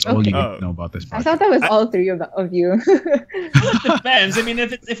 That's all you need to know about this podcast. I thought that was all three of you. It depends. I mean,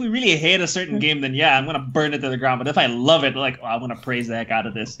 if we really hate a certain game, then I'm gonna burn it to the ground. But if I love it, like I'm gonna praise the heck out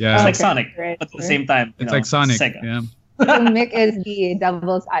of this. Yeah. It's like Sonic, but at the same time, it's like Sonic. Sega. Yeah. So Mick is the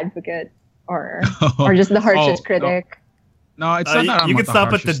devil's advocate, or just the harshest critic. No, it's not. You can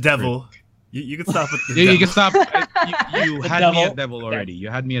stop at the devil. You can stop at the devil. You can stop. You had me at devil already. You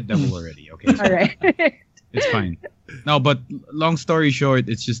had me at devil already. Okay. All right. It's fine. No, but long story short,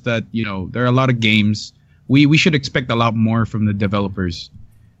 it's just that, there are a lot of games. We should expect a lot more from the developers.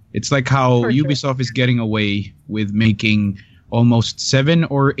 It's like how Ubisoft is getting away with making almost 7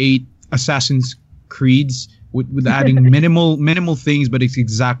 or 8 Assassin's Creeds with adding minimal things, but it's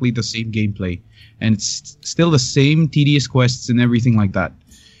exactly the same gameplay. And it's still the same tedious quests and everything like that.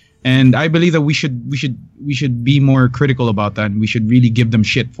 And I believe that we should be more critical about that, and we should really give them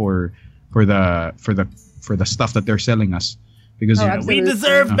shit for the stuff that they're selling us, because we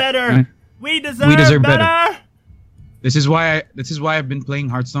deserve better. Right? We deserve better. This is why I've been playing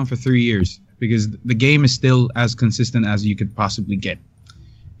Hearthstone for 3 years, because the game is still as consistent as you could possibly get.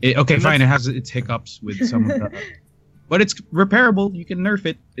 Fine, it has its hiccups with some of the, but it's repairable. You can nerf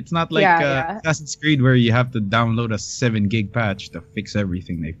it. It's not like Assassin's Creed where you have to download a 7 gig patch to fix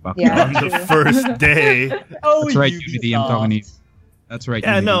everything they fucked up on the first day. That's right, Unity. I'm talking to you. That's right.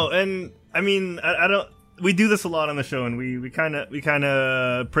 Yeah, Unity. no, and I mean, I don't. We do this a lot on the show, and we kind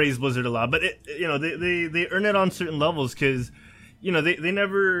of praise Blizzard a lot, but they earn it on certain levels, because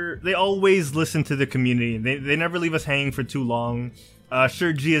they always listen to the community. They never leave us hanging for too long.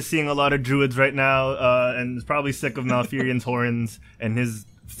 Sure, G is seeing a lot of druids right now, and is probably sick of Malfurion's horns and his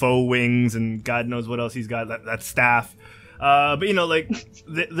faux wings and God knows what else he's got, that staff. But you know, like,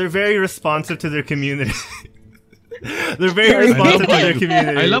 they're very responsive to their community. They're very responsive to their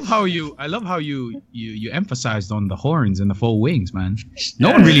community. I love how you emphasized on the horns and the faux wings, man.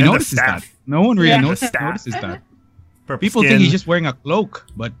 No one really notices that. No one really notices that. People think he's just wearing a cloak,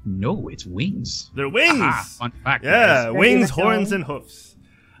 but no, it's wings. They're wings. Aha, fun fact. Yeah, wings, horns, and hoofs.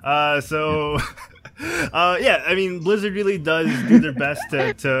 Yeah, I mean, Blizzard really does do their best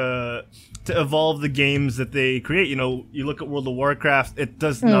to evolve the games that they create. You know, you look at World of Warcraft; it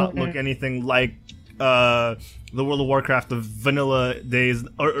does not look anything like the World of Warcraft of vanilla days,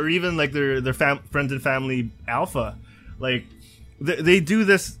 or even like their friends and family alpha. Like they do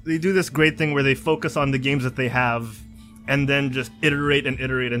this great thing where they focus on the games that they have, and then just iterate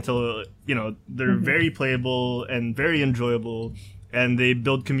until, you know, they're very playable and very enjoyable, and they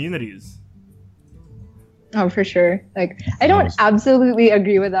build communities. Oh, for sure. Like, I don't absolutely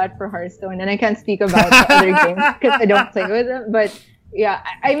agree with that for Hearthstone, and I can't speak about the other games because I don't play with them. But yeah,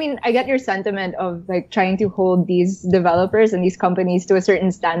 I mean, I get your sentiment of like trying to hold these developers and these companies to a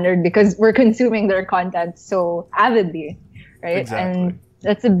certain standard because we're consuming their content so avidly, right? Exactly. And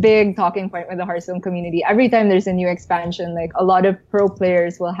that's a big talking point with the Hearthstone community. Every time there's a new expansion, like a lot of pro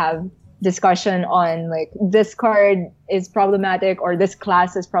players will have discussion on like this card is problematic or this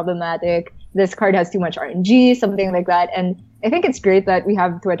class is problematic. This card has too much RNG, something like that. And I think it's great that we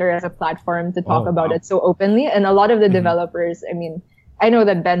have Twitter as a platform to talk about it so openly. And a lot of the developers, I mean, I know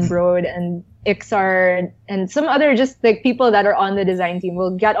that Ben Brode and Ixar and some other just like people that are on the design team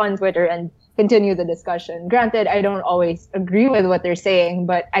will get on Twitter and continue the discussion. Granted, I don't always agree with what they're saying,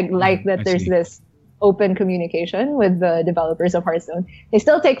 but I like that there's this open communication with the developers of Hearthstone. They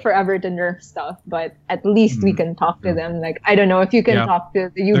still take forever to nerf stuff, but at least we can talk to them. Like, I don't know if you can talk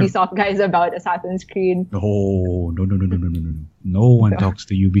to the Ubisoft guys about Assassin's Creed. No. No one talks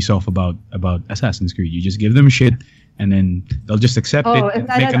to Ubisoft about Assassin's Creed. You just give them shit, and then they'll just accept it and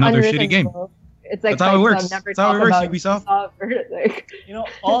make another shitty game. It's like that's how it works. That's how it works, Ubisoft. You know,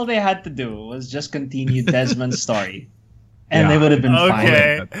 all they had to do was just continue Desmond's story. And they would have been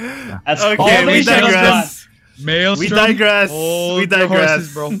fine. That's okay, we digress. We digress. We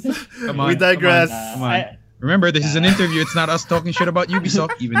digress, bro. Come on. We digress. Come on. Remember, this is an interview. It's not us talking shit about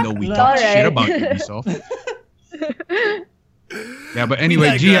Ubisoft, even though we talk shit about Ubisoft. Yeah, but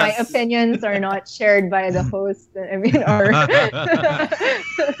anyway, Gia. My opinions are not shared by the host. I mean,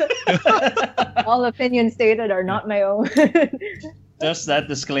 all opinions stated are not my own. Just that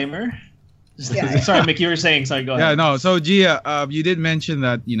disclaimer. Sorry, Mick, you were saying. Sorry, go ahead. Yeah, no. So Gia, you did mention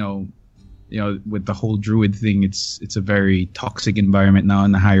that you know, with the whole druid thing, it's a very toxic environment now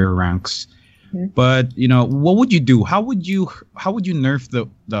in the higher ranks. But you know, what would you do? How would you nerf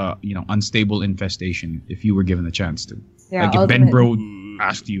the unstable infestation if you were given the chance to? Yeah, like if Ben Brode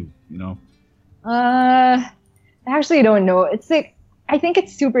asked you, you know. I actually don't know. It's like I think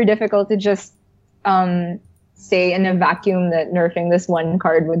it's super difficult to just say in a vacuum that nerfing this one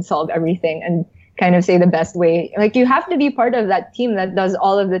card would solve everything and kind of say the best way. Like you have to be part of that team that does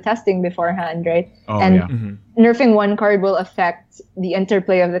all of the testing beforehand, right? Nerfing one card will affect the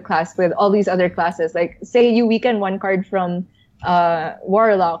interplay of the class with all these other classes. Like say you weaken one card from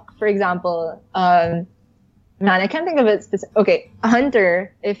Warlock, for example. Man, I can't think of it. Okay,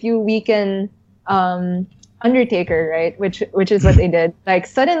 Hunter. If you weaken Undertaker, right? Which is what they did. Like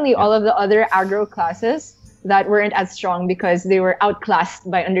suddenly all of the other aggro classes that weren't as strong because they were outclassed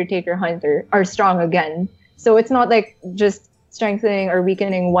by Undertaker Hunter are strong again. So it's not like just strengthening or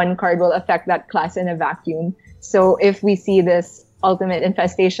weakening one card will affect that class in a vacuum. So if we see this ultimate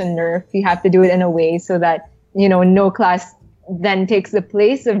infestation nerf, we have to do it in a way so that, no class then takes the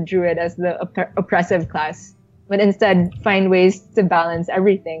place of Druid as the oppressive class, but instead find ways to balance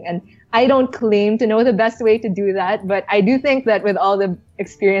everything. And I don't claim to know the best way to do that, but I do think that with all the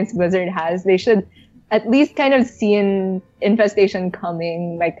experience Blizzard has, they should at least kind of seen infestation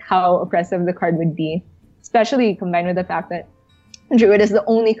coming, like how oppressive the card would be, especially combined with the fact that Druid is the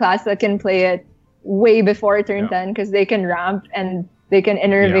only class that can play it way before turn 10 because they can ramp and they can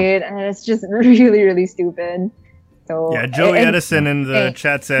innervate, and it's just really, really stupid. So yeah, Joey Edison in the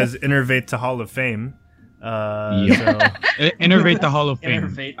chat says innervate to Hall of Fame. Innervate the Hall of Fame.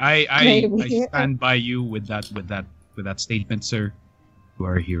 Innervate. I stand by you with that statement, sir. You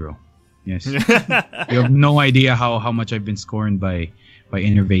are a hero. Yes. You have no idea how much I've been scorned by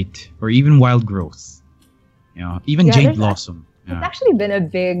Innervate or even Wild Growth. Even Jade Blossom. It's actually been a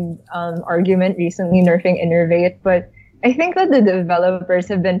big argument recently, nerfing Innervate, but I think that the developers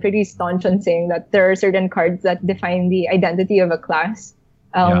have been pretty staunch on saying that there are certain cards that define the identity of a class.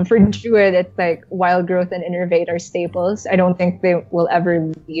 For Druid, it's like Wild Growth and Innervate are staples. I don't think they will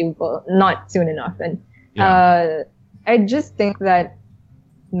ever leave, well, not soon enough. And I just think that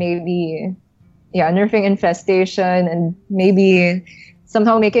maybe, nerfing Infestation and maybe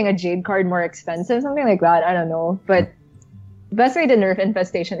somehow making a Jade card more expensive, something like that. I don't know. But the best way to nerf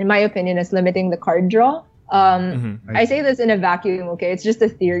Infestation, in my opinion, is limiting the card draw. I say this in a vacuum, okay? It's just a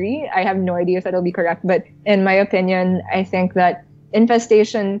theory. I have no idea if that'll be correct. But in my opinion, I think that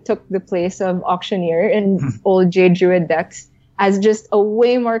Infestation took the place of Auctioneer in old Jade Druid decks as just a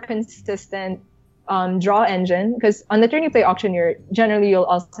way more consistent draw engine. Because on the turn you play Auctioneer, generally you'll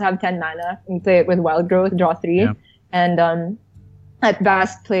also have 10 mana. You play it with Wild Growth, draw 3. And at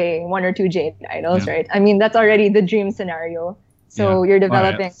best play 1 or 2 Jade Idols, right? I mean, that's already the dream scenario. So you're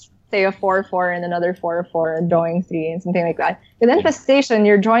developing, say, a 4/4 and another 4/4 and drawing 3 and something like that. With Infestation,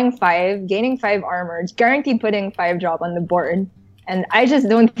 you're drawing 5, gaining 5 armor, guaranteed putting 5 drop on the board. And I just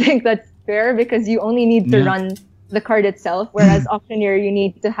don't think that's fair because you only need to run the card itself, whereas Auctioneer, you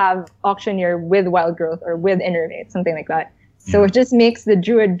need to have Auctioneer with Wild Growth or with Innervate, something like that. So it just makes the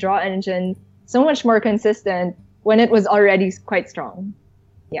Druid draw engine so much more consistent when it was already quite strong.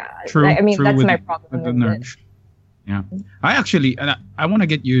 True, I mean, that's my problem with it. Yeah, I actually, and I want to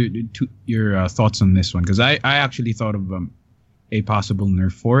get your thoughts on this one because I actually thought of a possible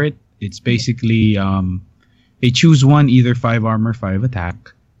nerf for it. It's basically they choose one, either 5 armor, 5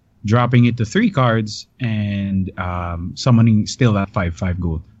 attack, dropping it to 3 cards, and summoning still at 5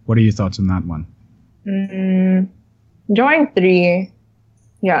 gold. What are your thoughts on that one? Drawing 3.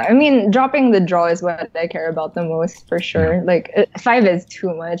 Yeah, I mean, dropping the draw is what I care about the most, for sure. Like, 5 is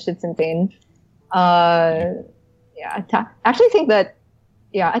too much. It's insane. Attack. I actually think that,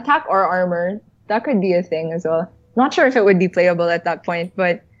 attack or armor, that could be a thing as well. Not sure if it would be playable at that point,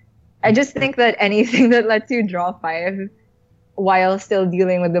 but I just think that anything that lets you draw 5 while still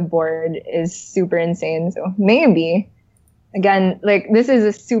dealing with the board is super insane. So maybe, again, like, this is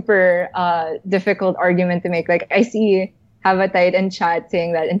a super difficult argument to make. Like, I see Havatite in chat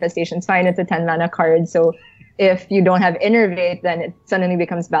saying that Infestation's fine, it's a 10 mana card, so if you don't have Innervate, then it suddenly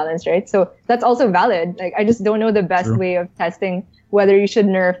becomes balanced, right? So that's also valid. Like, I just don't know the best way of testing whether you should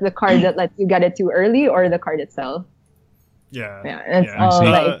nerf the card that lets you get it too early or the card itself.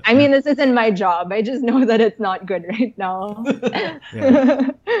 I mean, this isn't my job. I just know that it's not good right now.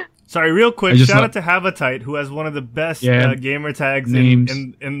 Sorry, real quick, shout out to Havatite, who has one of the best gamer tags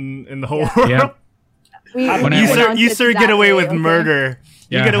in the whole world. You sir get away with murder.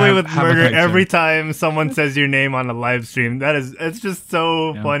 You get away with murder every time someone says your name on a live stream. It's just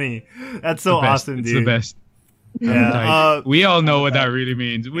so funny. That's so awesome, dude. It's the best. Yeah. We all know what that really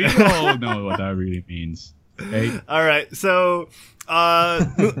means. Okay. All right. So,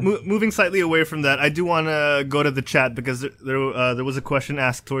 moving slightly away from that, I do want to go to the chat because there was a question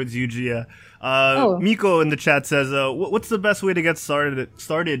asked towards you, Gia. Miko in the chat says, "What's the best way to get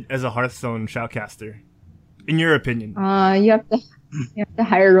started as a Hearthstone shoutcaster, in your opinion?" You have to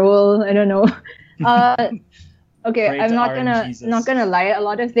hire roll. I don't know. Okay, I'm not gonna lie. A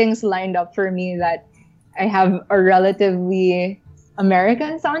lot of things lined up for me that I have a relatively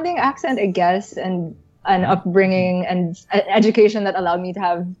American sounding accent, I guess, and an upbringing and education that allowed me to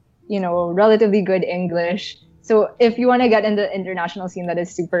have, relatively good English. So if you want to get into the international scene, that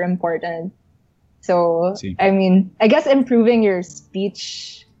is super important. So, I mean, I guess improving your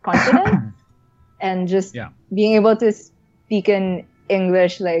speech confidence and just being able to speak in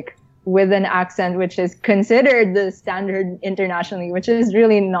English, like, with an accent which is considered the standard internationally, which is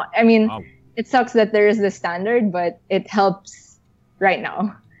really not. I mean, it sucks that there is the standard, but it helps right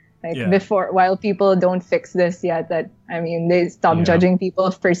now. Before, while people don't fix this yet, they stop judging people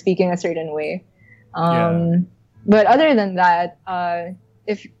for speaking a certain way. But other than that,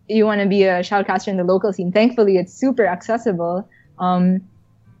 if you want to be a shoutcaster in the local scene, thankfully it's super accessible. I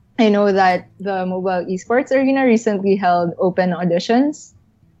know that the Mobile Esports Arena recently held open auditions.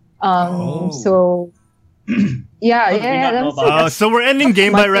 So so we're ending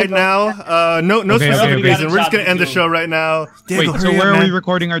GameByte right now. No specific reason. We're just gonna end the show right now. Diego, so where are we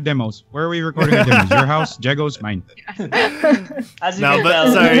recording our demos? Your house, Jago's, mine. As you can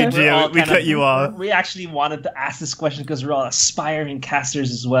tell, sorry, Gio, we cut you off. We actually wanted to ask this question because we're all aspiring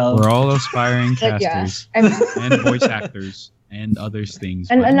casters as well. We're all aspiring casters and voice actors and other things.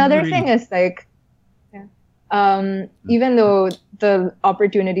 And another thing is even though the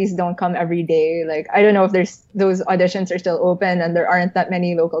opportunities don't come every day, like, I don't know if those auditions are still open and there aren't that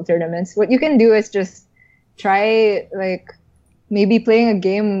many local tournaments. What you can do is just try, like, maybe playing a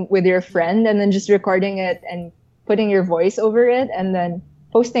game with your friend and then just recording it and putting your voice over it and then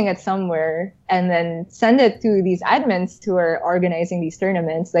posting it somewhere and then send it to these admins who are organizing these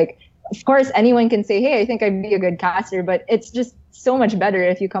tournaments. Like, of course, anyone can say, hey, I think I'd be a good caster, but it's just so much better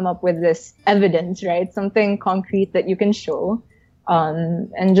if you come up with this evidence, right? Something concrete that you can show,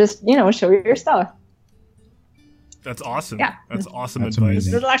 and just, show your stuff. That's awesome. Yeah. That's awesome That's advice.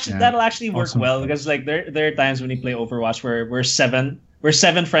 amazing. That'll actually work Awesome. well, because like there are times when you play Overwatch where we're seven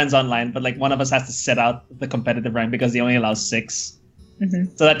friends online, but like one of us has to set out the competitive rank because they only allow 6.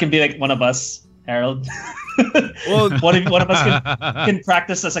 Mm-hmm. So that can be like one of us, Harold. Well, one of us can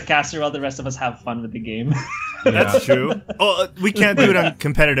practice as a caster while the rest of us have fun with the game. that's true. Oh, we can't do it on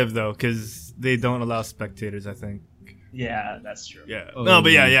competitive though, because they don't allow spectators, I think. Yeah, that's true. Yeah. Oh, No,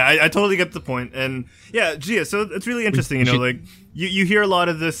 but yeah. I totally get the point. And yeah, Gia, so it's really interesting, We should- like you hear a lot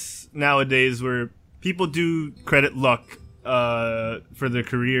of this nowadays where people do credit luck for their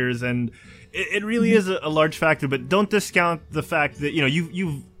careers, and it really is a large factor, but don't discount the fact that,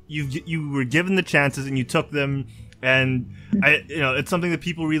 you were given the chances and you took them, and it's something that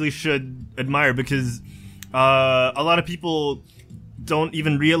people really should admire, because a lot of people don't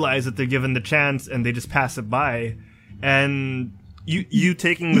even realize that they're given the chance and they just pass it by. And you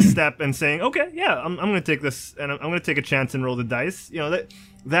taking the step and saying, okay, yeah, I'm going to take this, and I'm going to take a chance and roll the dice.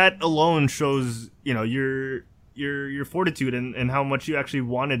 That alone shows your fortitude and how much you actually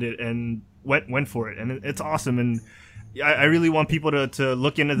wanted it and went for it, and it's awesome. And I really want people to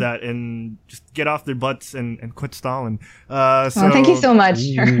look into that and just get off their butts and quit stalling. Thank you so much. Ooh.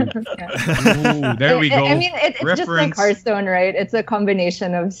 Yeah. Ooh, there we go. I mean, it's just like Hearthstone, right? It's a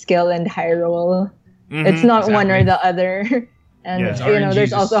combination of skill and high roll. Mhm. It's not Exactly. one or the other. And, Yeah. RNG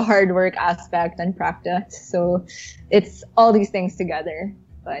there's just- also hard work aspect and practice. So it's all these things together.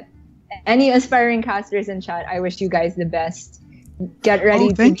 But any aspiring casters in chat, I wish you guys the best. Get ready.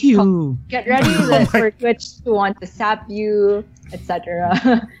 Oh, thank you. Get ready for Twitch to want to sap you,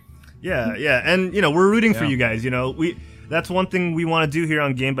 etc. Yeah, and we're rooting for Yeah. you guys. That's one thing we want to do here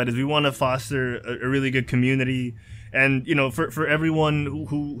on GameByte, is we want to foster a really good community, and for everyone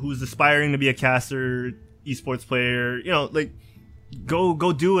who's aspiring to be a caster, esports player,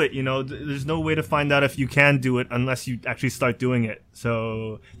 go do it. There's no way to find out if you can do it unless you actually start doing it.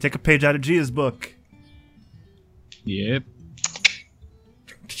 So take a page out of Gia's book. Yep.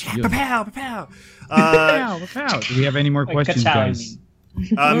 Pow, pow. Do we have any more Like questions, ka-chow, I guys?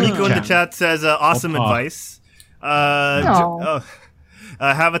 mean. Miko in the Chat. chat says awesome Opa. advice. Aw.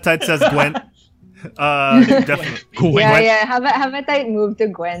 Havatite says Gwent. Definitely. Cool. yeah. Have a tight move to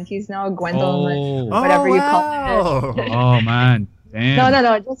Gwent. He's now a Gwentelman. Oh. Whatever you call it. Oh man. Damn.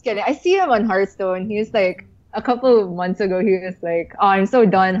 No, just kidding. I see him on Hearthstone. He was like, a couple of months ago, he was like, oh, I'm so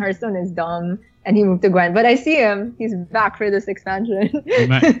done. Hearthstone is dumb. And he moved to Gwent. But I see him. He's back for this expansion. He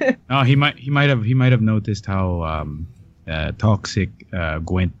might have noticed how toxic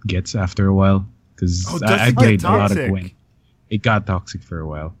Gwent gets after a while, because Oh, does I it get played a lot of toxic? Gwent. It got toxic for a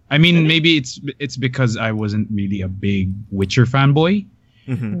while. I mean, maybe it's because I wasn't really a big Witcher fanboy.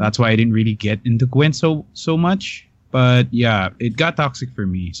 Mhm. That's why I didn't really get into Gwent so much. But yeah, it got toxic for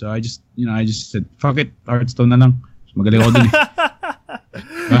me. So I just said, fuck it, Hearthstone na lang. Magaling ako dun eh.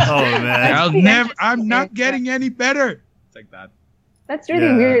 Oh man. I'm not getting any better. It's like that. That's really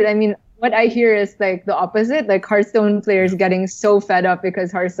Yeah. weird. I mean, what I hear is like the opposite. Like Hearthstone players getting so fed up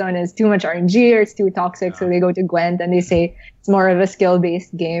because Hearthstone is too much RNG or it's too toxic. So they go to Gwent and they say it's more of a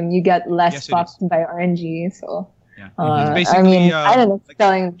skill-based game. You get less Yes, it fucked by RNG. So, Yeah. I basically, mean, I don't know if like-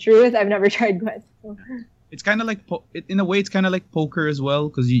 telling the truth. I've never tried Gwent. So. It's kind of like in a way it's kind of like poker as well,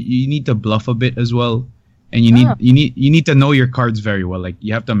 because you need to bluff a bit as well, and you need to know your cards very well. Like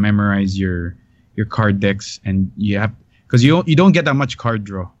you have to memorize your card decks, and because you don't get that much card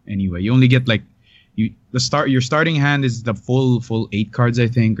draw anyway. You only get like your starting hand is the full 8 cards, I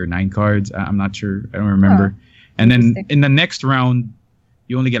think, or 9 cards. I'm not sure. I don't remember. And then Interesting. in the next round,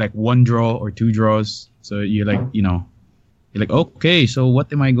 you only get like 1 draw or 2 draws. So you're like you're like, okay, so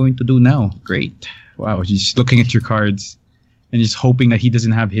what am I going to do now? Great. Wow, you're just looking at your cards and just hoping that he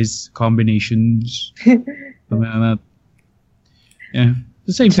doesn't have his combinations. Something like that. Yeah,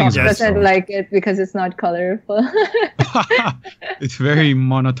 the same thing. Tom as Yes. doesn't Hearthstone. like it because it's not colorful. It's very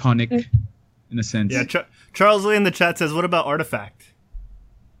monotonic in a sense. Yeah, Charles Lee in the chat says, what about Artifact?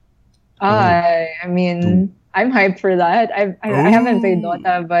 I mean, I'm hyped for that. I haven't played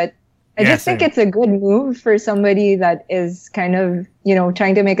Dota, but I Yeah, just think same. it's a good move for somebody that is kind of,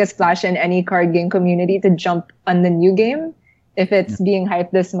 trying to make a splash in any card game community to jump on the new game if it's being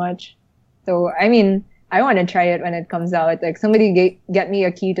hyped this much. So, I mean, I want to try it when it comes out. Like, somebody get me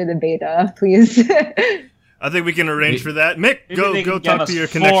a key to the beta, please. I think we can arrange for that. Mick, Maybe they go can give talk us to your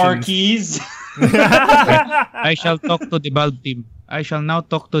 4 connections. keys. I shall talk to the Valve team. I shall now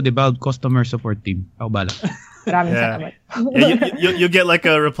talk to the Valve customer support team. How bala? Maraming Yeah. salamat. You'll get like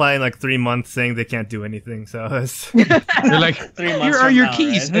a reply in like 3 months saying they can't do anything. So it's, They're like, 3 months here are from your now,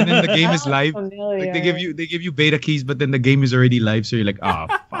 keys, right? and then the game is live. Familiar. Like they give you beta keys, but then the game is already live. So you're like,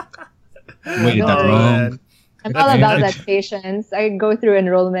 fuck. Waited that Oh, long. man. I'm all about that patience. I go through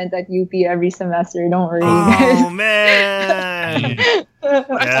enrollment at UP every semester. Don't worry, guys. Oh man. But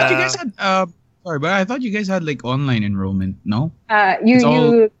I thought you guys had sorry, but I thought you guys had like online enrollment. No. It's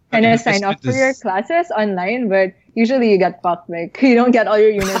all You kind of sign investment up for your is- classes online, but usually you get fucked. Like you don't get all your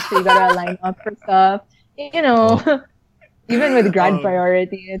units, so you gotta line up for stuff. You know, even with grad Oh.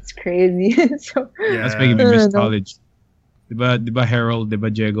 priority, it's crazy. So Yeah. That's making me miss No. college. Diba Harold, diba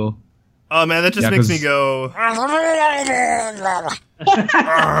Diego? Oh man, that just Yeah, makes me 'cause- go.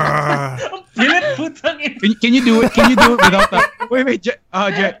 Can you do it? Can you do it without the? Wait,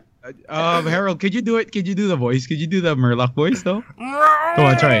 Harold, could you do it? Could you do the voice? Could you do the Murloc voice though? Come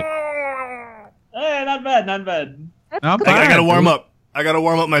on, try it. Hey, not bad, not bad. Not I gotta bad, warm dude. up. I gotta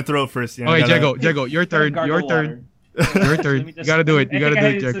warm up my throat first. You know, Okay, gotta- Jago, your turn. Gargle Your water. turn. Your Let turn. me You gotta do it. You gotta do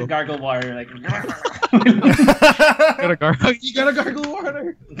it, Jago. Jago. Gargle water, like. You gotta gargle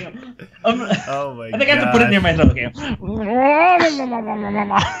water. Oh my I think I have to put it near my throat. Okay.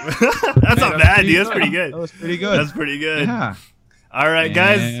 That's not bad, dude. That's pretty good. That was pretty good. That's pretty good. Yeah. All right,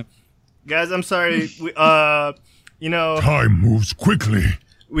 guys. Guys, I'm sorry. We, you know, Time moves quickly.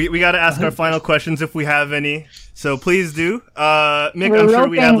 we got to ask our final questions if we have any. So please do. Mick, we're I'm sure roping,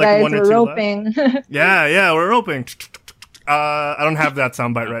 we have like guys. one or We're two roping. left. Yeah, we're roping. I don't have that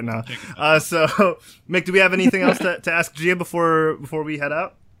soundbite right now. So, Mick, do we have anything else to ask Gia before we head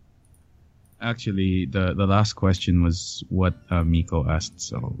out? Actually, the last question was what Miko asked.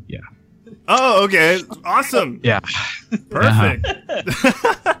 So yeah. Oh, okay. Awesome. Yeah. Perfect.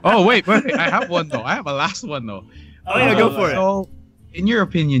 Oh wait. I have one though. I have a last one though. Oh yeah, go for it. So, in your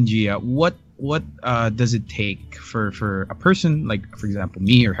opinion, Gia, what does it take for a person like, for example,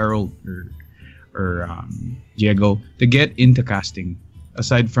 me or Harold or Diego to get into casting?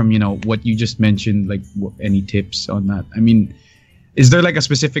 Aside from what you just mentioned, like any tips on that? I mean, is there like a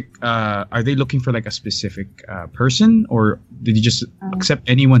specific? Are they looking for like a specific person, or did you just accept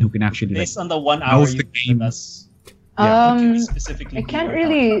anyone who can actually like? Based on the 1 hour How's you the game? with us, specifically. I can't be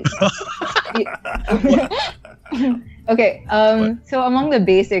really. Okay. So among the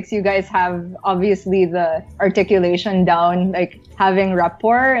basics, you guys have obviously the articulation down, like having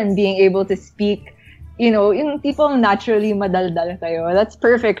rapport and being able to speak. Yung tipong naturally madaldal kayo. That's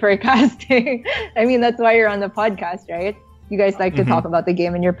perfect for casting. I mean, that's why you're on the podcast, right? You guys like to talk about the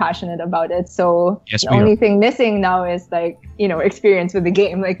game and you're passionate about it. So Yes, the we only are. thing missing now is like, experience with the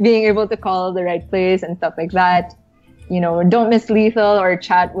game, like being able to call the right plays and stuff like that. Don't miss lethal or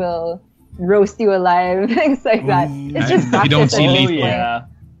chat will roast you alive, things like that. It's just You don't practice see at this lethal. point. Yeah.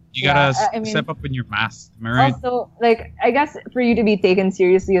 You gotta I mean- step up in your mask. Am I right? Also, like, I guess for you to be taken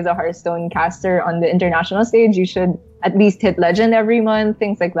seriously as a Hearthstone caster on the international stage, you should at least hit Legend every month,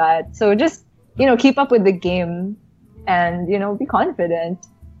 things like that. So just, keep up with the game and, be confident.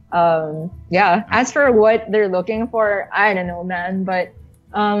 Yeah. As for what they're looking for, I don't know, man. But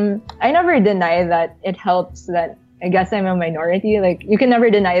I never deny that it helps that I guess I'm a minority. Like, you can never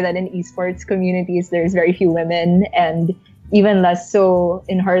deny that in esports communities, there's very few women, and even less so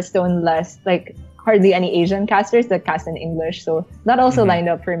in Hearthstone, like hardly any Asian casters that cast in English. So that also lined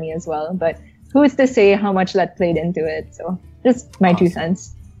up for me as well. But who's to say how much that played into it? So just my 2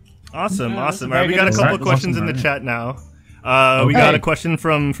 cents. Awesome. Yeah, that's All a right, very we good got a couple insight. questions in the Awesome, chat now. We got a question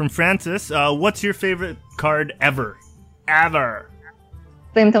from Francis. What's your favorite card ever?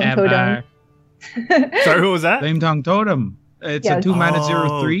 Flame Tongue Totem. Sorry, who was that? Flame Tongue Totem. It's a Yes. 2-mana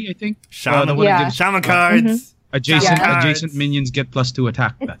Oh. 0/3, I think. Shaman, the one that gives Shaman cards. adjacent Yeah. adjacent minions get +2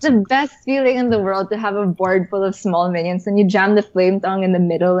 attack. It's That's the best feeling in the world to have a board full of small minions and you jam the Flame Tongue in the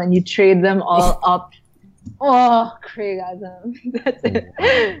middle and you trade them all up. Oh, Craigasm. That's it.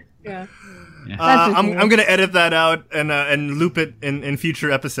 Yeah. That's just me. I'm gonna edit that out and loop it in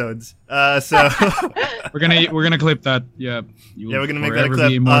future episodes. So we're gonna clip that. Yeah. Yeah, we're gonna make that a forever clip.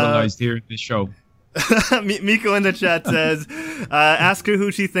 be immortalized here in this show. Miko in the chat says, ask her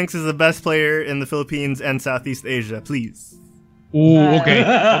who she thinks is the best player in the Philippines and Southeast Asia, please. Ooh, okay.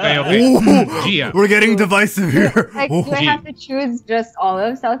 Gia. We're getting divisive here. Like, do I have to choose just all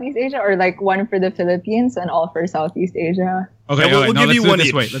of Southeast Asia or like one for the Philippines and all for Southeast Asia? Okay, Yeah, we'll no, give let's you do it one this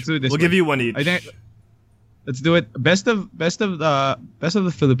each. way. Let's do it this We'll way. give you one each. I think let's do it. Best of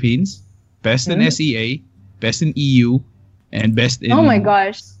the Philippines, best in SEA, best in EU, And best in. Oh my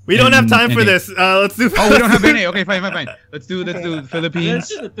gosh. We don't have time for NA. this. Let's do. Oh, we don't have any. Okay, fine. Let's do Philippines Let's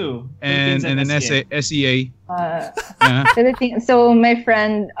do the two. and Philippines then SEA. SEA. Uh, Philippines. So my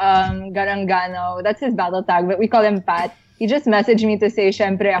friend Garangano, that's his battle tag, but we call him Pat. He just messaged me to say,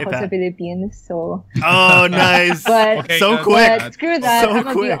 "Syempre ako Pat. sa Philippines." So, Oh, nice. but Okay, so that's- quick. but screw that. So I'm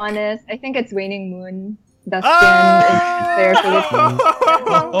gonna be quick. honest. I think it's Waning Moon. Dustin Ah! is there Philippines.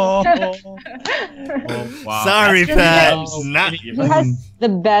 Wow. Sorry, That's Pat. really Not. He has the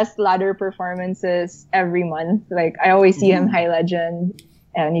best ladder performances every month. Like I always see him high legend,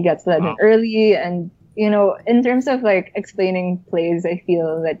 and he gets legend early. And you know, in terms of like explaining plays, I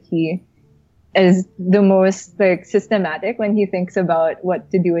feel that he is the most like systematic when he thinks about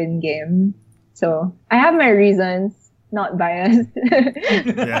what to do in game. So I have my reasons, not biased.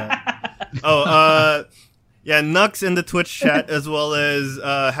 Yeah. Oh, yeah, Nux in the Twitch chat as well as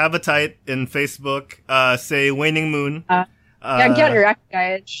Habitate in Facebook say Waning Moon. Yeah, get wrecked,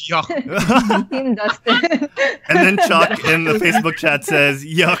 guys. Yuck. Team Dustin. And then Chuck in the Facebook chat says,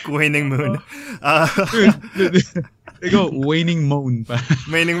 "Yuck, Waning Moon." They go waning moan.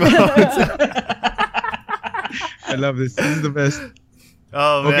 Waning Moon. I love this. This is the best.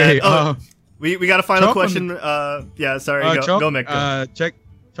 Oh man. Okay. We got a final Chalk on question. Yeah, sorry. Chalk, Go, Mick. Go.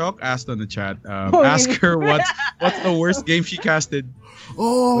 Chalk asked on the chat. Ask her what's the worst game she casted.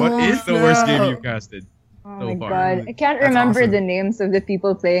 What is the worst game you casted? Oh So my far. god. I can't That's remember awesome. the names of the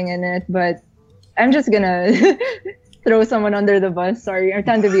people playing in it, but I'm just gonna throw someone under the bus. Sorry, I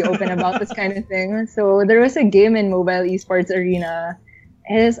tend to be open about this kind of thing. So there was a game in Mobile Esports Arena.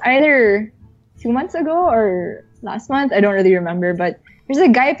 It's either 2 months ago or last month. I don't really remember, but there's a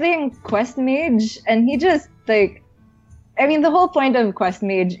guy playing Quest Mage, and he just like, I mean, the whole point of Quest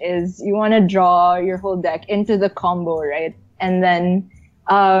Mage is you want to draw your whole deck into the combo, right? And then,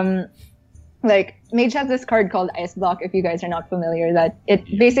 like, Mage has this card called Ice Block, if you guys are not familiar, that it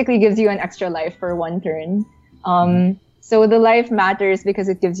basically gives you an extra life for one turn. So the life matters because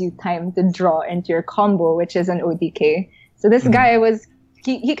it gives you time to draw into your combo, which is an OTK. So this guy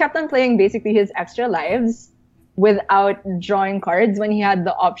he kept on playing basically his extra lives without drawing cards when he had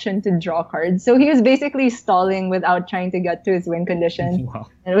the option to draw cards. So he was basically stalling without trying to get to his win condition. Wow.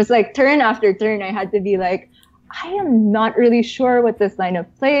 And it was like turn after turn, I had to be like, I am not really sure what this line of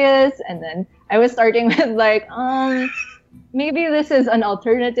play is. And then I was starting with like, maybe this is an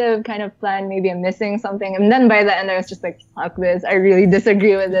alternative kind of plan. Maybe I'm missing something. And then by the end, I was just like, fuck this. I really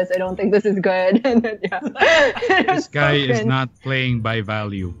disagree with this. I don't think this is good. And then, This guy is not playing by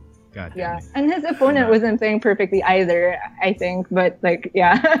value. God damn Yeah, it. and his opponent wasn't playing perfectly either, I think. But like,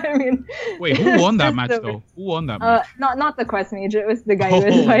 yeah, I mean. Wait, who won that match So- though? Who won that match? Not the Quest Mage. It was the guy who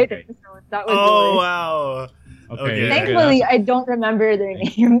was Oh, fighting. okay. So that was the Oh worst. wow. Okay. Thankfully, I don't remember their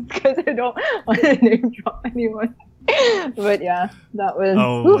names because I don't want to name drop anyone. But yeah, that was.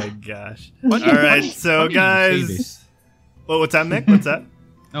 Oh my gosh. All right, so funny you say guys. this. Well, what's that, Mick? What's that?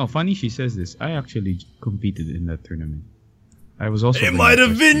 No, funny she says this. I actually competed in that tournament. I was also. It might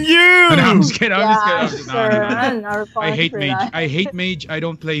have been you. No, I'm just kidding. I'm Yeah, just kidding. sure. No. I'm not I hate for mage. that. I hate mage. I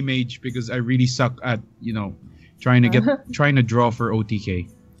don't play mage because I really suck at trying to draw for OTK.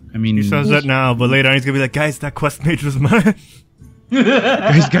 I mean, He says that now, but later on he's gonna be like, guys, that Quest Mage was mine.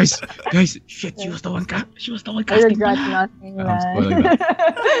 guys, shit, she was the one. She was the one I casting. regret nothing, I'm man. spoiling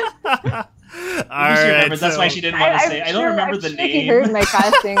All Maybe she right, remembered. That's why she didn't want to say. I don't remember the He name. heard my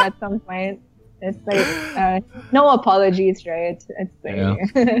casting at some point. It's like no apologies, right? It's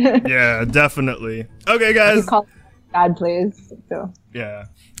like Yeah, definitely. Okay, you guys. call bad plays. So Yeah.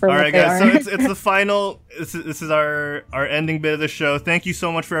 for All what right, they guys. So are. it's the final. This is our ending bit of the show. Thank you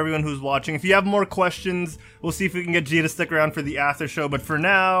so much for everyone who's watching. If you have more questions, we'll see if we can get Gia to stick around for the after show. But for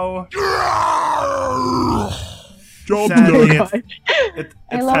now, sadly, it's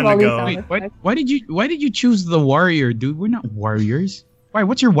I love time all to these go. sound Wait, why did you choose the warrior, dude? We're not warriors. Why?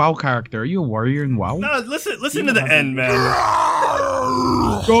 What's your WoW character? Are you a warrior in WoW? No, listen to the end, man.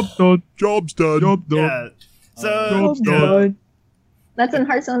 Job's done. Job's done. Job done. Yeah. So Oh, yeah. God. That's in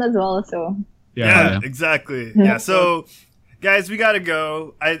Hearthstone as well. So Yeah, exactly. Yeah, so guys, we gotta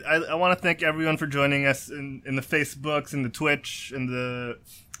go. I want to thank everyone for joining us in the Facebooks, in the Twitch, in the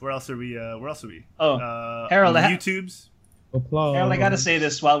where else are we? Oh, Harold, on the I ha- YouTubes. Applause. Harold, I gotta say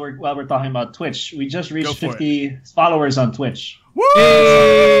this while we're talking about Twitch. We just Go reached for 50 followers on Twitch. Woo!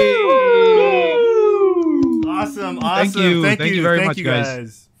 Awesome. Thank you. Thank Thank you you very Thank much, you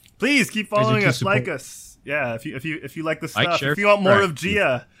guys. Please keep Guys are following too us, like support- us. Yeah, if you like the Like, stuff, share, if you want more subscribe. of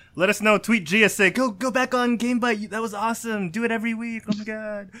Gia, let us know. Tweet Gia, say go back on GameByte. That was awesome. Do it every week. Oh my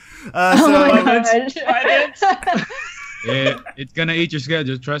god. oh my gosh. Yeah, it's gonna eat your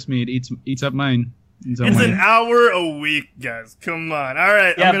schedule. Trust me, it eats up mine. It's an hour a week, guys. Come on. All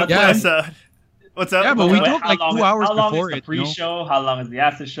right, I'm gonna play us out. What's up? Yeah, but we talk like 2 hours how long before is the pre-show? How long is the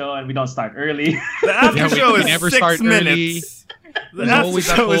after show? And we don't start early. The after show is 6 minutes. The after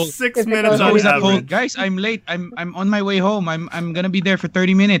show is 6 minutes on average. Guys, I'm late. I'm on my way home. I'm gonna be there for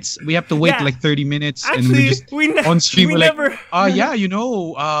 30 minutes. We have to wait like 30 minutes, actually, and on stream we're like, Saan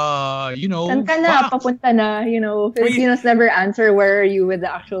ka na? Papunta na. Filipinos never answer where are you with the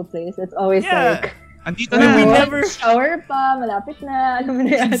actual place. It's always like, andito na. We never shower pa, malapit na.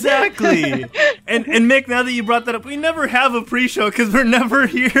 Exactly. And Mick, now that you brought that up, we never have a pre-show because we're never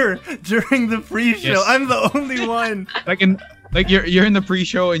here during the pre-show. Yes. I'm the only one. Like you're in the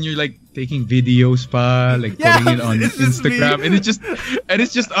pre-show and you're like taking videos pa, like putting it on Instagram, and it's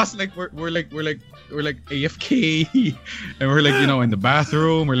just us like we're like AFK, and we're like in the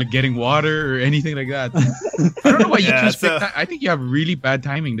bathroom, we're like getting water or anything like that. I don't know why you choose that. I think you have really bad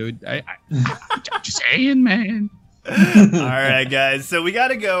timing, dude. I'm just saying, man. All right, guys. So we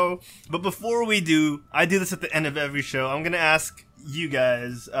gotta go, but before we do, I do this at the end of every show. I'm gonna ask you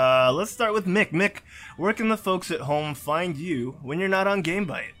guys. Let's start with Mick. Mick, where can the folks at home find you when you're not on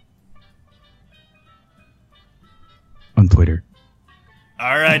GameByte? On Twitter.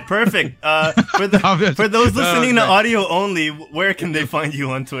 All right, perfect. For those listening to audio only, where can they find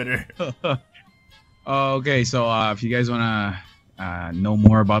you on Twitter? Okay, so if you guys wanna know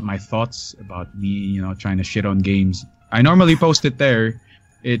more about my thoughts about me, trying to shit on games, I normally post it there.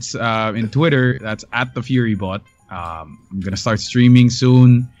 It's in Twitter. That's @TheFuryBot. I'm gonna start streaming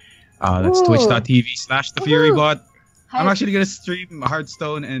soon. That's twitch.tv/TheFuryBot. I'm actually gonna stream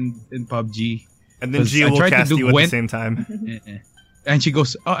Hearthstone and in PUBG. And then Gia will cast you at the same time. And she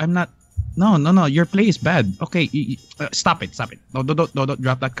goes, "Oh, I'm not. No. Your play is bad. Okay, stop it. No, don't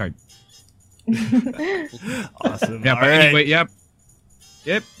drop that card." Awesome. Yeah, All but right. anyway, yep.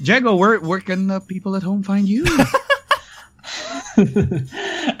 Jago, where can the people at home find you?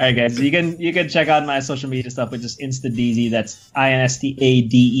 Alright, guys, so you can check out my social media stuff, which is InstaDeezy. That's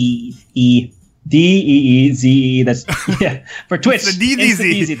InstaDeeZE. That's for Twitch.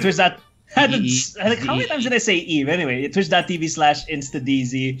 InstaDeezy. Twitch. How many times did I say Eve? Anyway,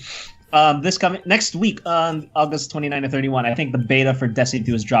 twitch.tv/InstaDeezy. Next week on August 29 to 31, I think the beta for Destiny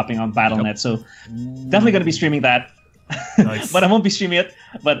 2 is dropping on Battle.net. So definitely going to be streaming that. Nice. But I won't be streaming it.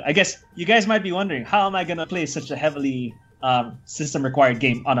 But I guess you guys might be wondering, how am I going to play such a heavily system-required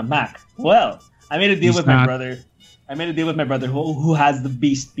game on a Mac? Well, I made a deal with my brother. Who has the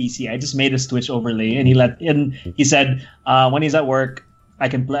beast PC. I just made a Twitch overlay, and he said when he's at work, I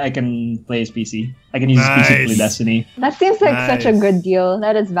can play his PC. I can use his PC to play Destiny. That seems like such a good deal.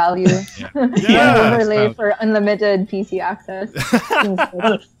 That is value. Overlay for unlimited PC access.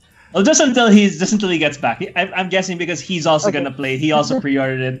 Well, just until he gets back. I'm guessing because he's also gonna play. He also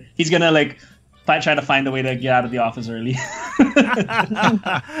pre-ordered it. He's gonna try to find a way to get out of the office early.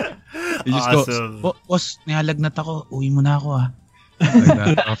 You just go, boss, nihalagnat ako. Uwi mo na ako ah.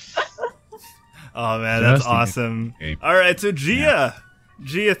 Oh man, that's awesome. Okay. All right, so Gia,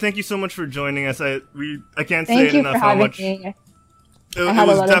 thank you so much for joining us. I can't say it enough how much. It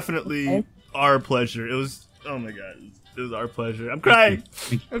was definitely our pleasure. It was oh my god, it was our pleasure. I'm crying.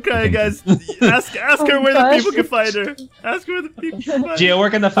 Guys. Ask her where the people can find her. Ask her where the people can find her. Gia, where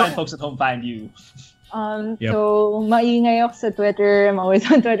can the fine folks at home find you? So maingay ako sa Twitter. I'm always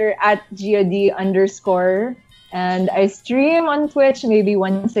on Twitter @GiaD_. And I stream on Twitch maybe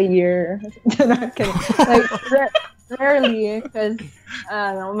once a year. Not kidding. Rarely, because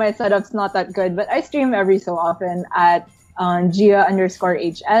my setup's not that good. But I stream every so often at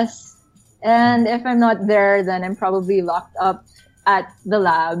Gia_HS. And if I'm not there, then I'm probably locked up at the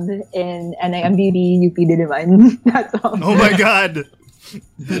lab in NIMBB, UP Diliman. That's all. Oh my god!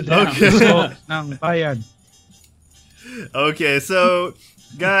 Okay. Okay, so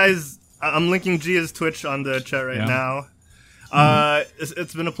guys, I'm linking Gia's Twitch on the chat right now.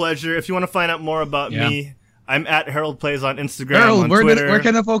 It's been a pleasure. If you want to find out more about me, I'm at Harold Plays on Instagram, Harold, on Twitter. Where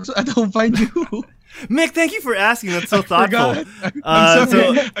can the folks at home find you? Mick, thank you for asking. That's so thoughtful. I'm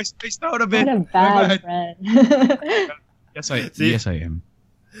sorry. I spaced out a bit. What a bad friend. Yes, I am.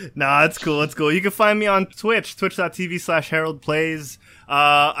 Nah, it's cool. It's cool. You can find me on Twitch, twitch.tv/Harold Plays.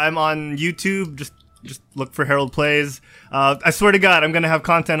 I'm on YouTube. Just look for Harold Plays. I swear to God, I'm gonna have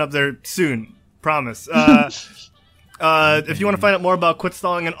content up there soon. Promise. If you want to find out more about Quit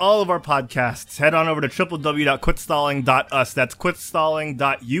Stalling and all of our podcasts, head on over to www.quitstalling.us. That's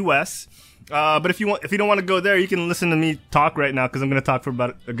quitstalling.us. But if you don't want to go there, you can listen to me talk right now because I'm going to talk for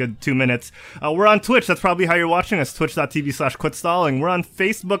about a good 2 minutes. We're on Twitch. That's probably how you're watching us. Twitch.tv/quitstalling. We're on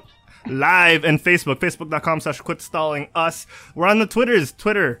Facebook Live and Facebook. Facebook.com/quitstallingus. We're on the Twitters.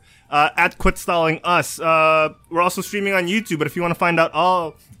 Twitter. at Quit Stalling Us. We're also streaming on YouTube, but if you want to find out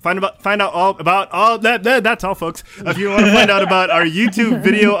all about all that, that's all, folks. If you want to find out about our YouTube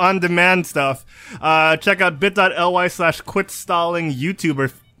video on demand stuff, check out bit.ly/quitstalling YouTube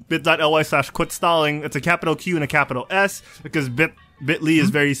or bit.ly/quitstalling. It's a capital Q and a capital S because Bitly is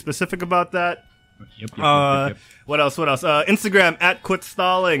very specific about that. Yep. What else? Instagram at Quit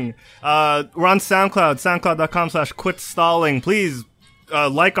Stalling. We're on SoundCloud, soundcloud.com/quitstalling. Please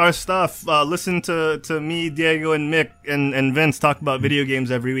like our stuff. Listen to me, Diego, and Mick and Vince talk about video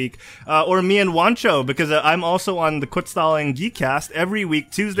games every week. Or me and Wancho, because I'm also on the Quit Stalling Geekcast every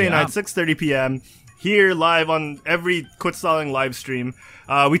week, Tuesday night, 6:30 p.m. here live on every Quit Stalling live stream.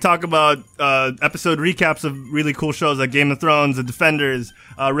 We talk about episode recaps of really cool shows like Game of Thrones, The Defenders,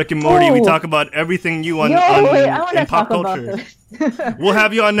 Rick and Morty. We talk about everything new in pop culture. We'll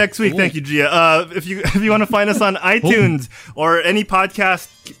have you on next week. Thank you, Gia. If you want to find us on iTunes or any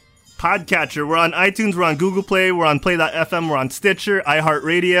podcatcher, we're on iTunes, we're on Google Play, we're on Play.fm, we're on Stitcher,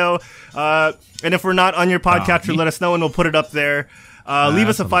 iHeartRadio. And if we're not on your podcatcher, let us know and we'll put it up there. Leave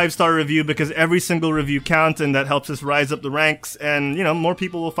us a 5-star review because every single review counts and that helps us rise up the ranks, and more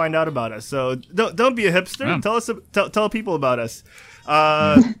people will find out about us. So don't be a hipster. Yeah. Tell people about us.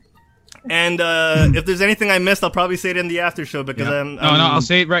 And if there's anything I missed, I'll probably say it in the after show because I'll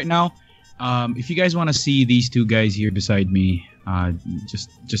say it right now. If you guys want to see these two guys here beside me, just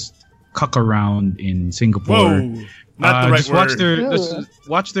cuck around in Singapore. Whoa. Not the right word.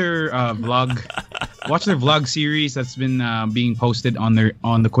 Watch their vlog. Watch their vlog series that's been being posted on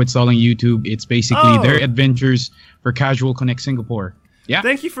the Quit Stalling YouTube. It's basically their adventures for Casual Connect Singapore. Yeah.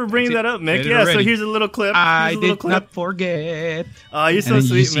 Thank you for bringing that up, Mick. Yeah. So here's a little clip. I did not forget. You're so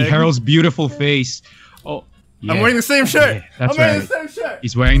sweet, you see Mick. Harold's beautiful face. Oh, yeah. I'm wearing the same shirt. Yeah, that's wearing right. the same shirt.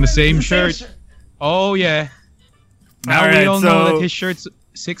 He's wearing the same shirt. Oh yeah. Now we all know that his shirt's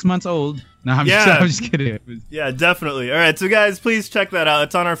 6 months old. No, I'm just kidding. Yeah, definitely. All right, so guys, please check that out.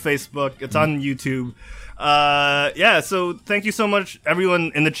 It's on our Facebook. It's on YouTube. So thank you so much,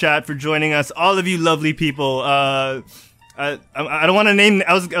 everyone in the chat, for joining us. All of you lovely people. I don't want to name.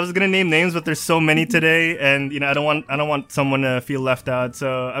 I was gonna name names, but there's so many today, and I don't want someone to feel left out.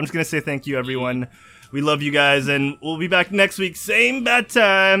 So I'm just gonna say thank you, everyone. We love you guys, and we'll be back next week, same bat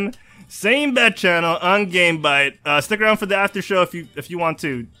time. Same bet channel on GameByte. Stick around for the after show if you want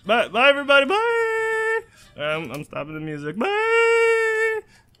to. Bye everybody. Bye. I'm stopping the music. Bye.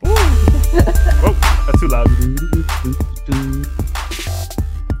 Oh, that's too loud.